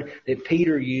word that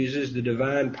Peter uses, the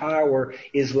divine power,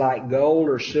 is like gold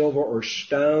or silver or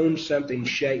stone, something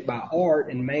shaped by art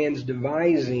and man's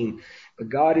devising. But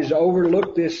God has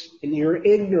overlooked this in your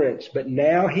ignorance. But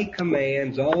now he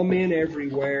commands all men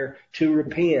everywhere to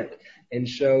repent. And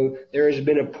so there has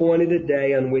been appointed a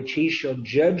day on which he shall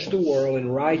judge the world in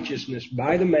righteousness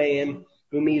by the man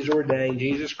whom he's ordained,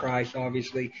 Jesus Christ,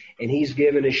 obviously, and he's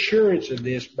given assurance of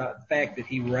this by the fact that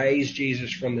he raised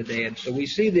Jesus from the dead. So we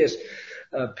see this,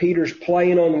 Peter's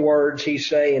playing on words. He's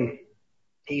saying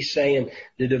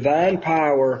the divine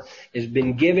power has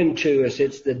been given to us.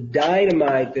 It's the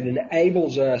dynamite that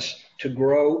enables us to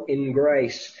grow in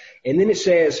grace. And then it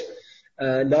says,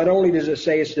 not only does it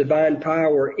say it's divine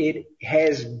power, it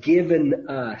has given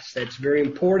us. That's very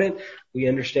important. We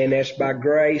understand that's by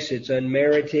grace. It's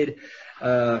unmerited.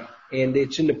 And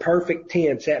it's in the perfect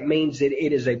tense. That means that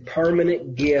it is a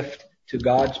permanent gift to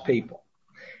God's people.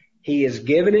 He has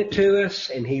given it to us,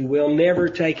 and he will never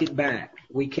take it back.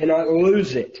 We cannot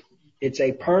lose it. It's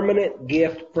a permanent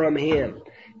gift from him.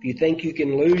 If you think you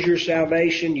can lose your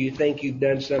salvation, you think you've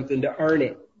done something to earn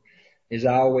it, as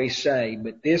I always say.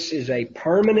 But this is a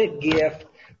permanent gift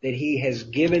that he has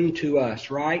given to us,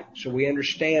 right? So we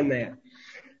understand that.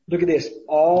 Look at this.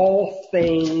 All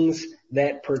things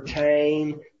that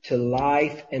pertain to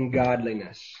life and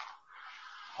godliness.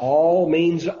 All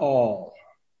means all.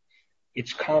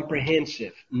 It's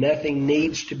comprehensive. Nothing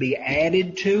needs to be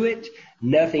added to it.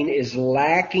 Nothing is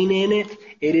lacking in it.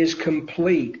 It is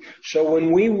complete. So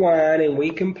when we whine and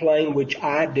we complain, which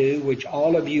I do, which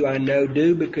all of you I know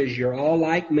do because you're all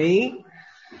like me,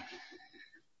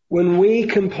 when we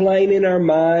complain in our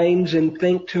minds and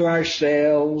think to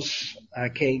ourselves, I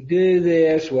can't do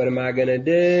this, what am I going to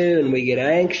do? And we get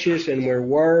anxious and we're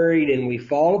worried and we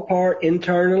fall apart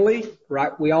internally,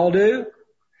 right? We all do.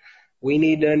 We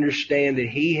need to understand that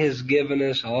he has given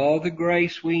us all the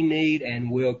grace we need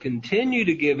and will continue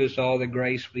to give us all the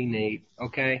grace we need,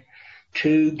 okay,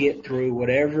 to get through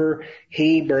whatever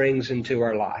he brings into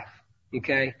our life,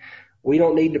 okay? We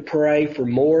don't need to pray for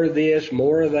more of this,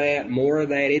 more of that, more of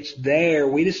that. It's there.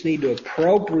 We just need to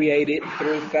appropriate it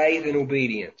through faith and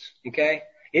obedience. Okay?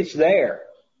 It's there.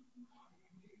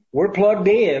 We're plugged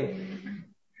in.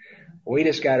 We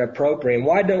just got to appropriate.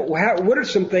 What are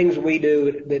some things we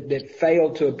do that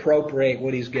fail to appropriate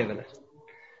what he's given us?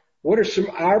 What are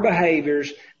some our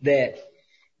behaviors that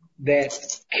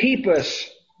keep us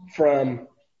from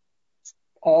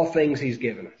all things he's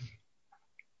given us?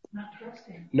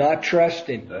 Not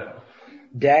trusting.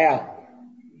 Doubt.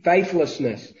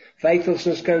 Faithlessness.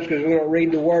 Faithlessness comes because we don't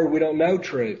read the word. We don't know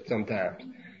truth sometimes.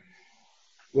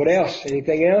 What else?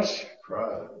 Anything else?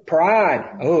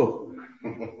 Pride. Oh.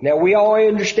 Now we all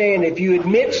understand if you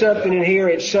admit something in here,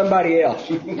 it's somebody else.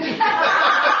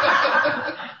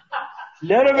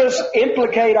 None of us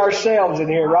implicate ourselves in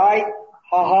here, right?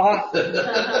 Ha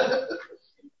ha.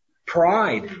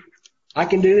 Pride. I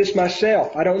can do this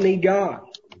myself. I don't need God.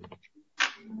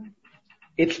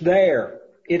 It's there.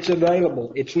 It's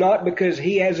available. It's not because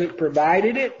he hasn't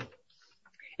provided it.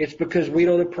 It's because we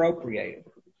don't appropriate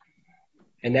it.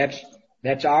 And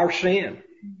that's our sin.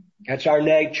 That's our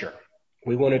nature.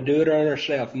 We want to do it on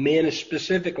ourselves. Men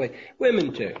specifically.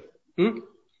 Women too.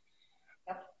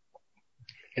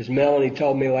 As Melanie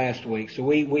told me last week.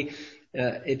 So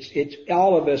it's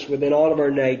all of us within all of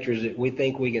our natures that we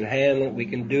think we can handle it. We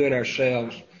can do it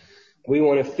ourselves. We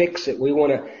want to fix it. We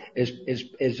want to, as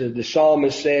the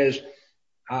psalmist says,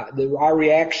 our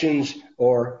reactions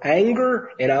are anger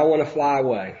and I want to fly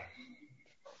away.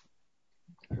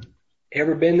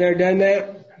 Ever been there, done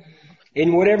that?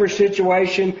 In whatever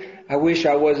situation, I wish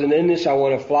I wasn't in this. I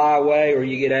want to fly away, or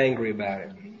you get angry about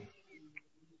it.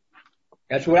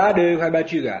 That's what I do. How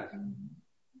about you guys?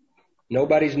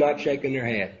 Nobody's not shaking their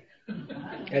head.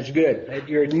 That's good.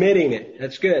 You're admitting it.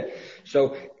 That's good.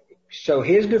 So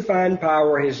his divine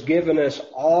power has given us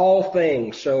all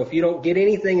things. So if you don't get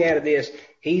anything out of this,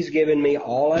 He's given me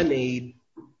all I need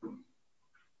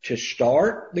to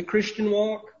start the Christian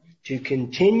walk, to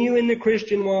continue in the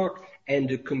Christian walk, and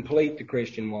to complete the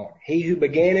Christian walk. He who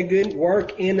began a good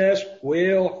work in us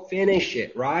will finish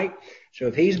it, right? So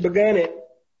if He's begun it,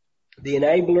 the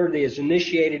enabler that has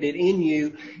initiated it in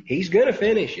you, He's going to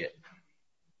finish it.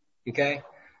 Okay?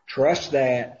 Trust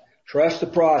that. Trust the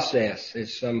process,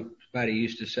 as somebody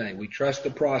used to say. We trust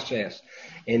the process,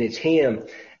 and it's Him.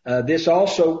 This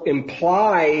also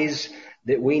implies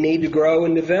that we need to grow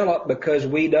and develop because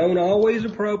we don't always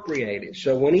appropriate it.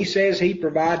 So when He says He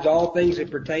provides all things that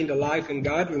pertain to life and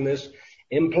godliness,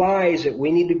 implies that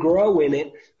we need to grow in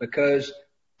it because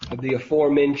of the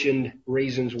aforementioned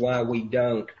reasons why we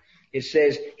don't. It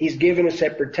says He's given us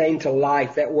that pertain to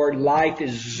life. That word life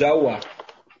is Zoa.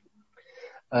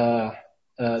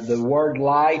 The word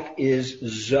life is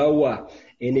Zoa,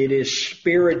 and it is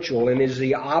spiritual and is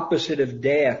the opposite of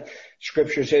death.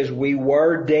 Scripture says we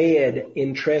were dead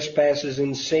in trespasses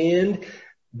and sin,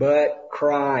 but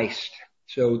Christ.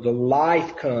 So the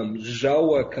life comes,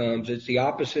 Zoa comes. It's the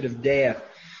opposite of death.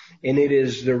 And it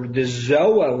is the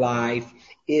Zoa life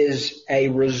is a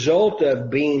result of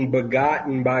being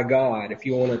begotten by God. If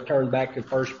you want to turn back to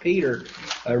 1 Peter,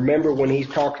 remember when he's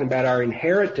talking about our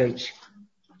inheritance,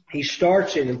 he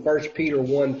starts it in 1 Peter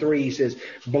 1:3. He says,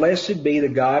 "Blessed be the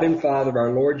God and Father of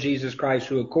our Lord Jesus Christ,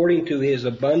 who according to His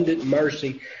abundant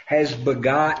mercy has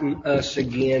begotten us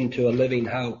again to a living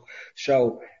hope."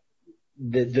 So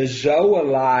the Zoa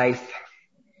life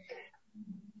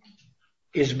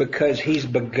is because He's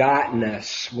begotten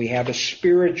us. We have a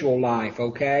spiritual life,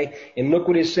 okay? And look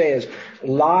what it says.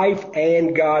 Life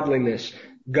and godliness.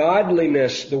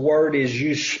 Godliness, the word is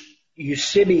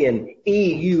Eusebian,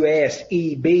 E-U-S-E-B-E-I-A-N.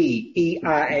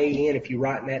 If you're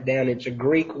writing that down, it's a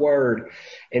Greek word.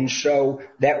 And so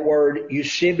that word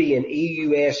Eusebian,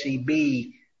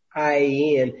 E-U-S-E-B-I-A-N,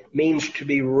 means to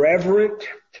be reverent,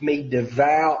 to be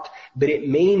devout, but it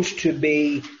means to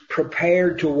be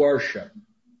prepared to worship.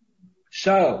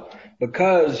 So,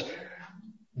 because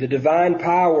the divine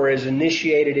power is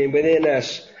initiated within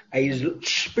us a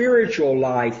spiritual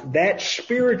life, that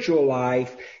spiritual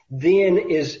life then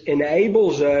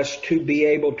enables us to be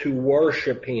able to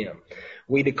worship Him.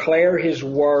 We declare His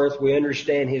worth. We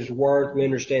understand His worth. We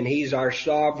understand He's our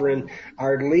sovereign.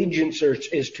 Our allegiance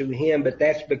is to Him, but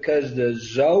that's because the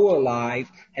Zoa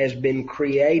life has been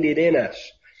created in us.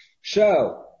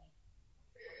 So,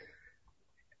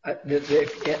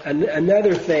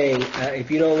 another thing,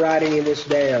 if you don't write any of this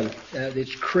down,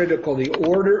 it's critical. The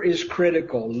order is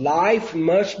critical. Life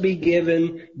must be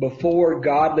given before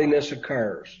godliness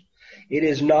occurs. It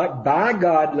is not by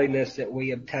godliness that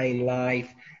we obtain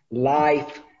life.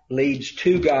 Life leads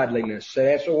to godliness. So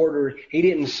that's order. He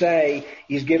didn't say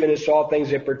He's given us all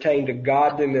things that pertain to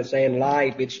godliness and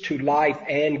life. It's to life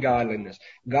and godliness.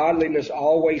 Godliness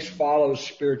always follows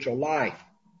spiritual life.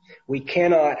 We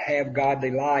cannot have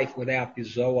godly life without the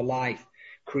Zoa life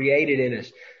created in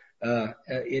us.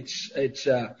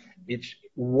 It's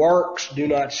works do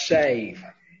not save.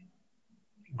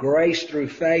 Grace through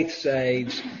faith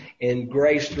saves, and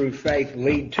grace through faith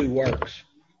lead to works.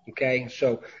 Okay,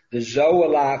 so the Zoa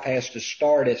life has to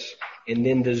start us, and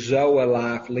then the Zoa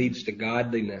life leads to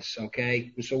godliness.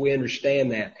 Okay, and so we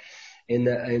understand that. And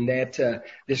that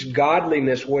this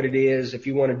godliness, what it is, if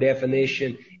you want a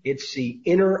definition, it's the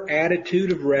inner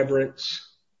attitude of reverence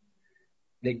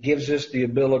that gives us the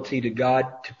ability to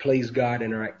please God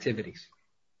in our activities.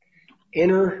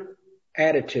 Inner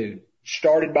attitude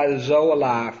started by the Zoa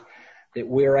life that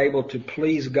we're able to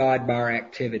please God by our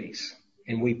activities.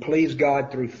 And we please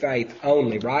God through faith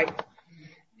only, right?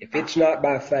 If it's not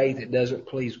by faith, it doesn't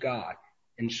please God.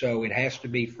 And so it has to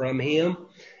be from Him.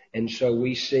 And so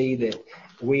we see that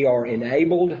we are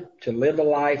enabled to live a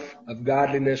life of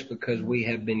godliness because we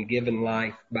have been given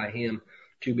life by Him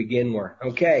to begin with.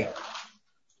 Okay.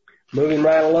 Moving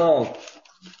right along.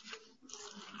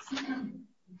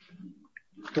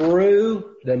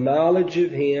 Through the knowledge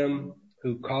of Him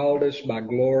who called us by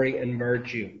glory and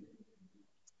virtue.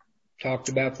 Talked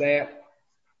about that.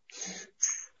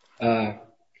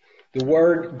 The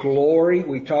word glory,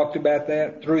 we talked about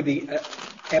that. Through the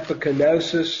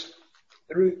epikenosis,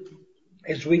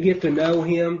 as we get to know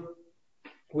Him,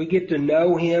 we get to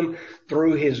know Him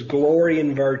through His glory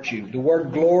and virtue. The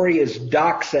word glory is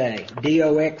doxe,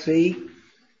 D-O-X-E.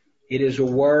 It is a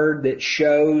word that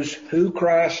shows who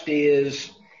Christ is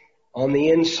on the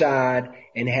inside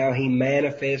and how He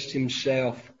manifests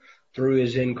Himself through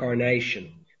His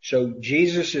incarnation. So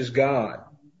Jesus is God,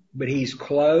 but He's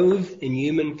clothed in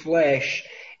human flesh,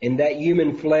 and that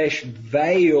human flesh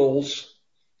veils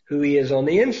who he is on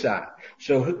the inside.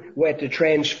 So at the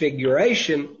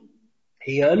transfiguration,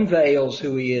 he unveils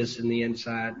who he is in the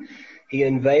inside. He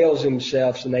unveils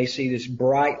himself, and they see this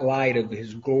bright light of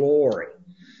his glory.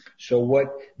 So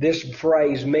what this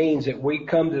phrase means, that we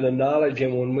come to the knowledge,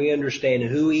 and when we understand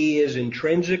who he is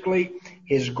intrinsically,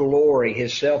 his glory,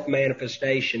 his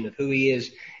self-manifestation of who he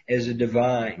is as a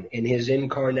divine, and his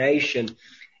incarnation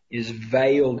is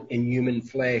veiled in human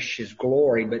flesh, his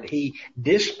glory, but he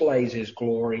displays his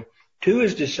glory to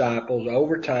his disciples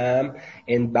over time,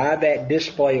 and by that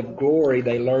display of glory,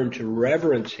 they learn to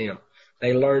reverence him.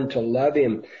 They learn to love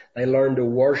him. They learn to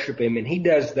worship him, and he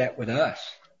does that with us.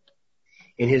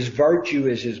 And his virtue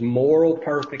is his moral,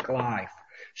 perfect life.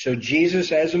 So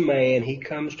Jesus, as a man, he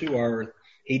comes to earth.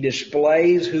 He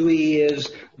displays who he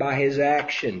is by his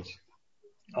actions.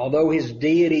 Although his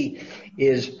deity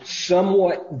is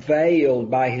somewhat veiled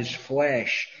by his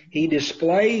flesh, he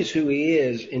displays who he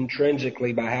is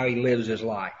intrinsically by how he lives his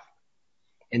life.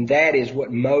 And that is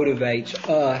what motivates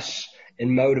us and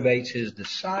motivates his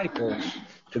disciples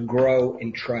to grow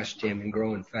and trust him and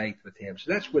grow in faith with him.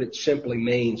 So that's what it simply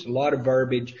means. A lot of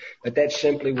verbiage, but that's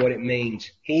simply what it means.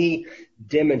 He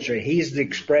demonstrates. He's the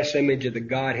express image of the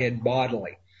Godhead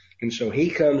bodily. And so he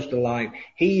comes to life.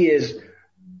 He is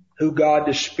who God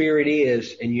the Spirit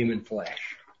is in human flesh.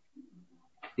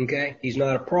 Okay? He's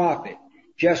not a prophet,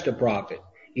 just a prophet.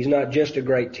 He's not just a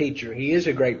great teacher. He is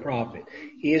a great prophet.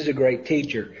 He is a great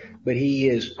teacher, but he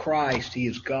is Christ. He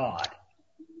is God.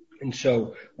 And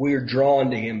so we're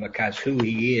drawn to him because who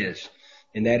he is.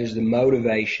 And that is the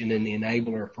motivation and the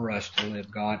enabler for us to live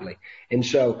godly. And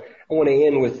so I want to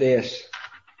end with this.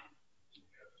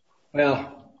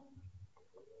 Well,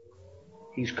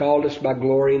 he's called us by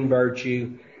glory and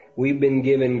virtue. We've been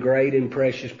given great and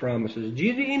precious promises. Do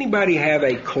anybody have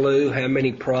a clue how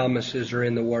many promises are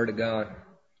in the Word of God?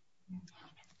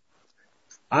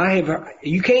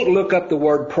 You can't look up the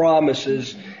word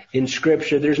promises in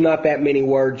Scripture. There's not that many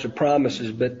words of promises,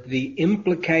 but the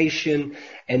implication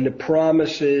and the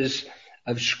promises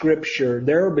of Scripture,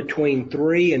 there are between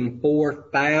 3,000 and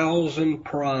 4,000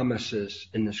 promises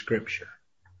in the Scripture.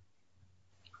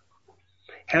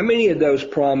 How many of those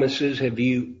promises have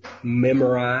you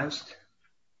memorized?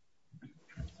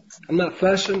 I'm not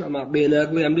fussing. I'm not being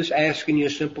ugly. I'm just asking you a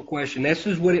simple question. This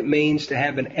is what it means to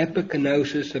have an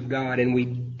epignosis of God. And we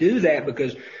do that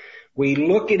because we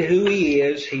look at who he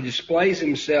is. He displays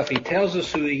himself. He tells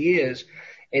us who he is.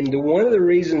 And one of the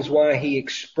reasons why he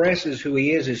expresses who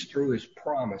he is through his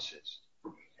promises.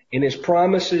 And his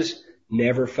promises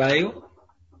never fail.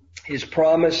 His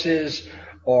promises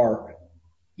are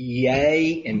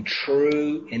yea and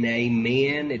true and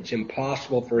amen. It's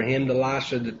impossible for him to lie.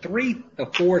 So the 3,000 to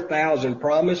 4,000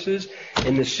 promises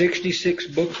in the 66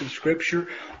 books of Scripture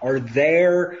are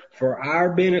there for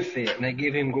our benefit, and they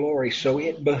give him glory. So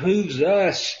it behooves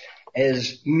us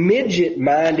as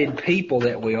midget-minded people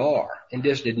that we are, and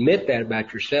just admit that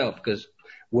about yourself, because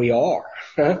we are.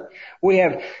 We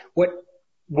have what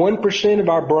 1% of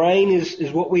our brain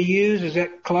is what we use. Is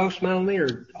that close, Melanie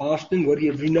or Austin? What do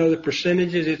you know the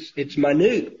percentages? It's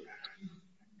minute.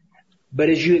 But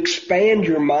as you expand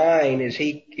your mind, as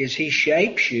he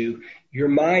shapes you, your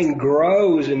mind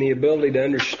grows in the ability to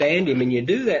understand him, and you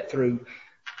do that through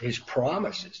his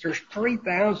promises. There's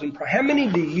 3,000. How many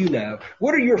do you know?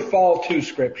 What are your fall to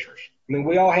scriptures? I mean,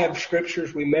 we all have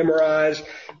scriptures we memorize.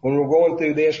 When we're going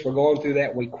through this, we're going through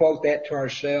that. We quote that to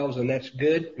ourselves, and that's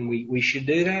good, and we should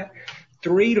do that.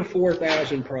 3,000 to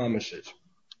 4,000 promises.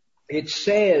 It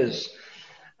says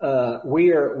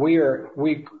we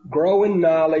grow in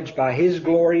knowledge by his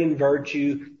glory and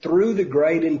virtue through the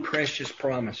great and precious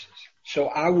promises. So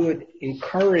I would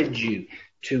encourage you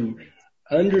to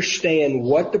understand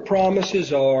what the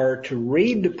promises are, to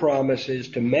read the promises,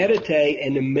 to meditate,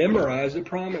 and to memorize the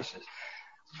promises.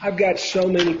 I've got so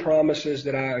many promises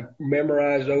that I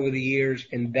memorized over the years,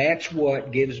 and that's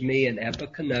what gives me an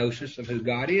epignosis of who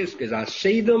God is, because I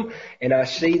see them, and I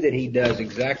see that he does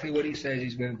exactly what he says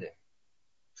he's going to do.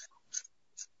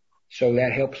 So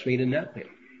that helps me to know him.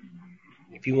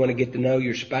 If you want to get to know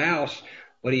your spouse,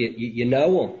 what do you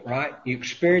know them, right? You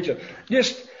experience them.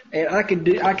 And I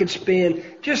could spend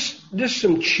just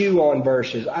some chew on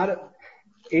verses.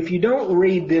 If you don't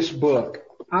read this book,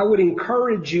 I would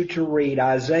encourage you to read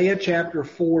Isaiah chapter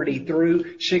 40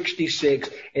 through 66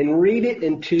 and read it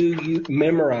until you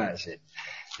memorize it.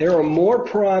 There are more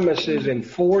promises in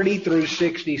 40 through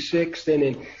 66 than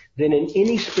in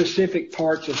any specific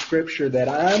parts of Scripture that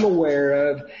I'm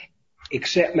aware of,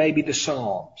 except maybe the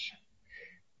Psalms.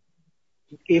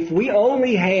 if we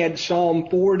only had Psalm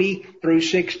 40 through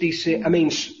 66,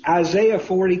 Isaiah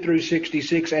 40 through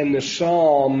 66 and the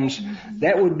Psalms,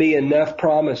 that would be enough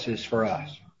promises for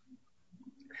us.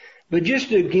 But just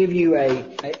to give you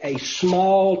a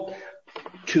small,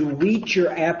 to whet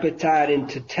your appetite and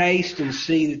to taste and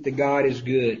see that God is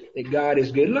good,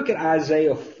 Look at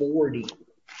Isaiah 40,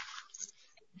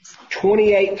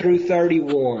 28 through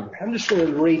 31. I'm just going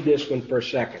to read this one for a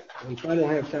second. If I don't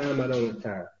have time, I don't have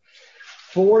time.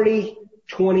 40,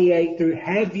 28 through,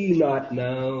 have you not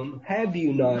known? Have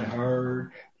you not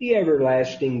heard? The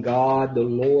everlasting God, the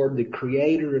Lord, the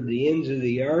creator of the ends of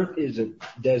the earth,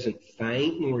 doesn't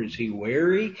faint, nor is he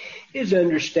weary. His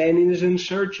understanding is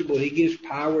unsearchable. He gives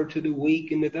power to the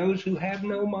weak, and to those who have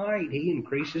no might, he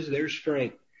increases their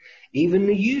strength. Even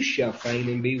the youth shall faint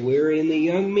and be weary, and the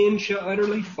young men shall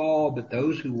utterly fall. But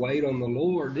those who wait on the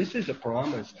Lord, this is a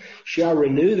promise, shall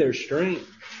renew their strength.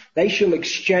 They shall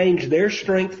exchange their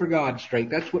strength for God's strength.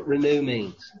 That's what renew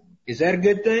means. Is that a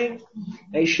good thing?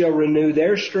 They shall renew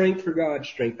their strength for God's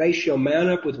strength. They shall mount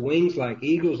up with wings like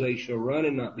eagles. They shall run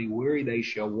and not be weary. They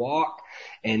shall walk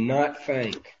and not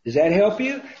faint. Does that help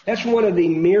you? That's one of the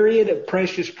myriad of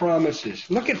precious promises.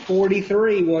 Look at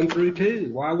 43, 1 through 2,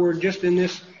 while we're just in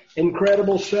this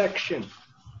incredible section.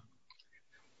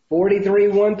 43,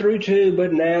 1 through 2,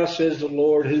 but now says the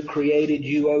Lord who created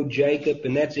you, O Jacob,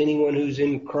 and that's anyone who's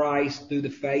in Christ through the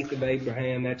faith of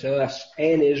Abraham. That's us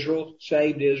and Israel,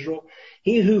 saved Israel.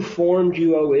 He who formed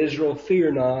you, O Israel,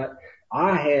 fear not.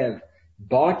 I have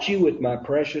bought you with my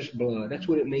precious blood. That's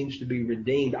what it means to be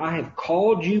redeemed. I have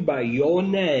called you by your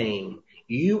name.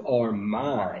 You are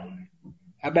mine.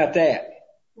 How about that?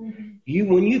 When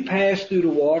you pass through the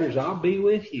waters, I'll be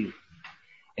with you.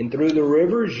 And through the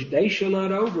rivers, they shall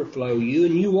not overflow you.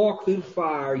 And you walk through the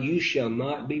fire, you shall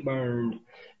not be burned,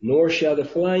 nor shall the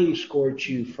flame scorch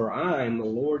you. For I am the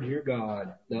Lord your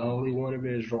God, the Holy One of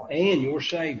Israel, and your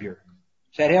Savior.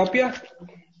 Does that help you?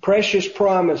 Precious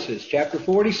promises. Chapter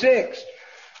 46.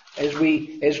 As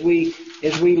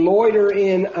we loiter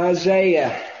in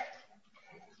Isaiah,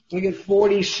 look at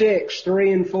 46,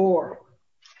 3 and 4.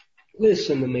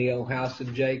 Listen to me, O house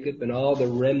of Jacob, and all the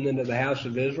remnant of the house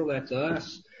of Israel, that's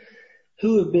us,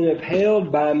 who have been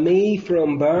upheld by me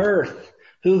from birth,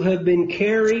 who have been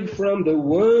carried from the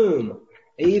womb,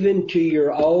 even to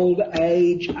your old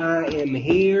age I am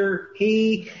here,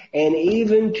 and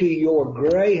even to your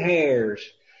gray hairs,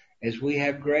 as we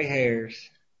have gray hairs,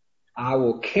 I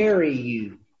will carry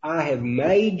you. I have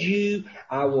made you,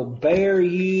 I will bear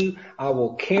you, I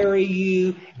will carry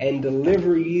you and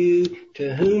deliver you.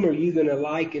 To whom are you going to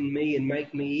liken me and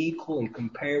make me equal and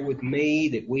compare with me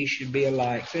that we should be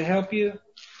alike? Does that help you?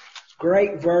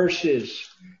 Great verses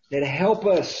that help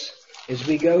us as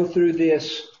we go through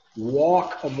this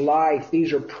walk of life.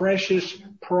 These are precious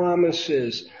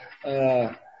promises.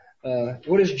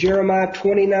 What does Jeremiah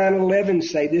 29:11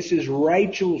 say? This is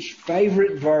Rachel's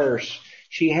favorite verse.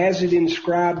 She has it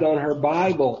inscribed on her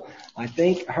Bible. I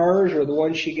think hers or the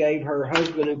one she gave her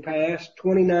husband who passed.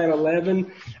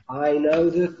 29:11. I know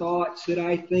the thoughts that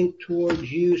I think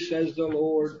towards you, says the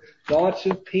Lord. Thoughts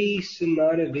of peace and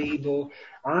not of evil.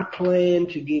 I plan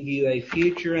to give you a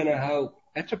future and a hope.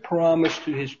 That's a promise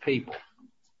to his people.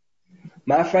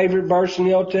 My favorite verse in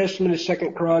the Old Testament is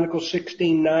 2 Chronicles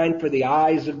 16:9. For the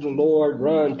eyes of the Lord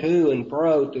run to and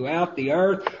fro throughout the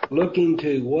earth, looking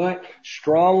to what?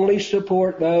 Strongly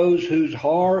support those whose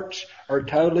hearts are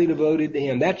totally devoted to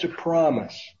him. That's a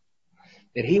promise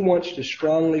that he wants to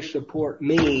strongly support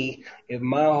me if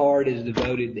my heart is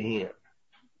devoted to him.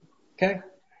 Okay?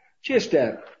 Just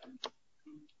a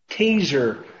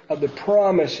teaser of the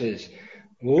promises.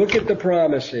 Look at the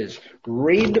promises.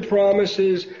 Read the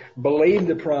promises. Believe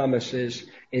the promises.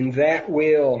 And that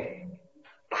will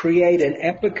create an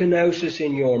epikenosis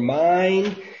in your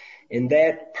mind. And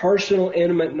that personal,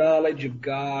 intimate knowledge of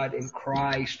God and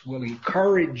Christ will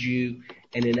encourage you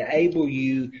and enable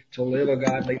you to live a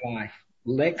godly life.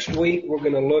 Next week, we're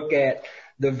going to look at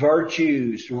the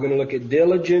virtues. We're going to look at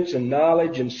diligence and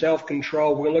knowledge and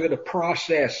self-control. We're going to look at the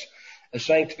process of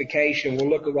sanctification. We'll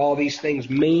look at what all these things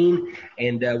mean,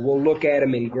 and we'll look at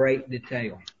them in great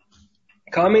detail.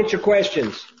 Comments or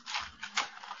questions?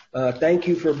 Thank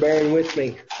you for bearing with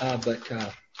me, but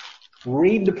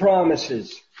read the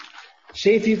promises.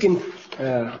 See if you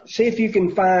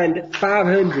can find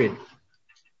 500.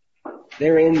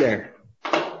 They're in there.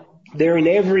 They're in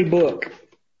every book.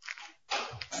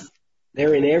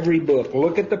 They're in every book.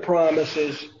 Look at the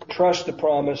promises. Trust the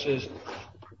promises.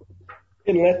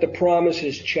 And let the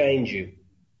promises change you.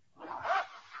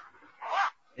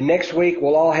 And next week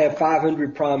we'll all have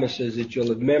 500 promises that you'll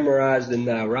have memorized and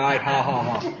know, right? Ha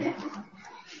ha ha.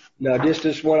 No, just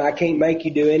this one. I can't make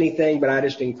you do anything, but I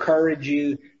just encourage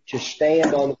you to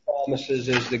stand on the promises,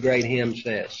 as the great hymn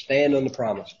says. Stand on the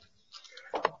promises.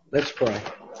 Let's pray.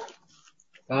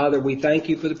 Father, we thank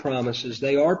you for the promises.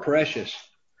 They are precious,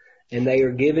 and they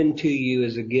are given to you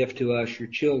as a gift to us, your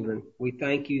children. We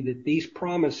thank you that these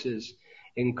promises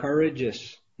encourage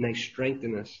us and they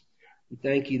strengthen us. We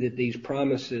thank you that these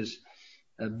promises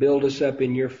build us up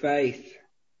in your faith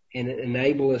and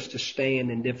enable us to stand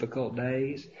in difficult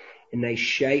days. And they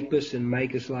shape us and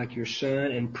make us like your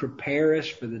Son and prepare us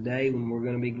for the day when we're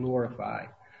going to be glorified.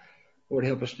 Lord,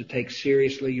 help us to take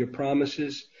seriously your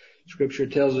promises. Scripture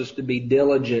tells us to be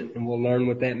diligent, and we'll learn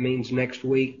what that means next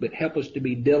week. But help us to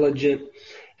be diligent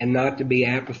and not to be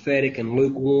apathetic and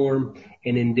lukewarm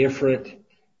and indifferent.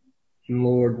 And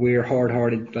Lord, we are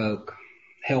hard-hearted folk.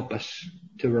 Help us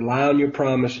to rely on your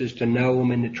promises, to know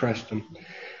them and to trust them.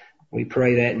 We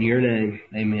pray that in your name.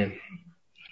 Amen.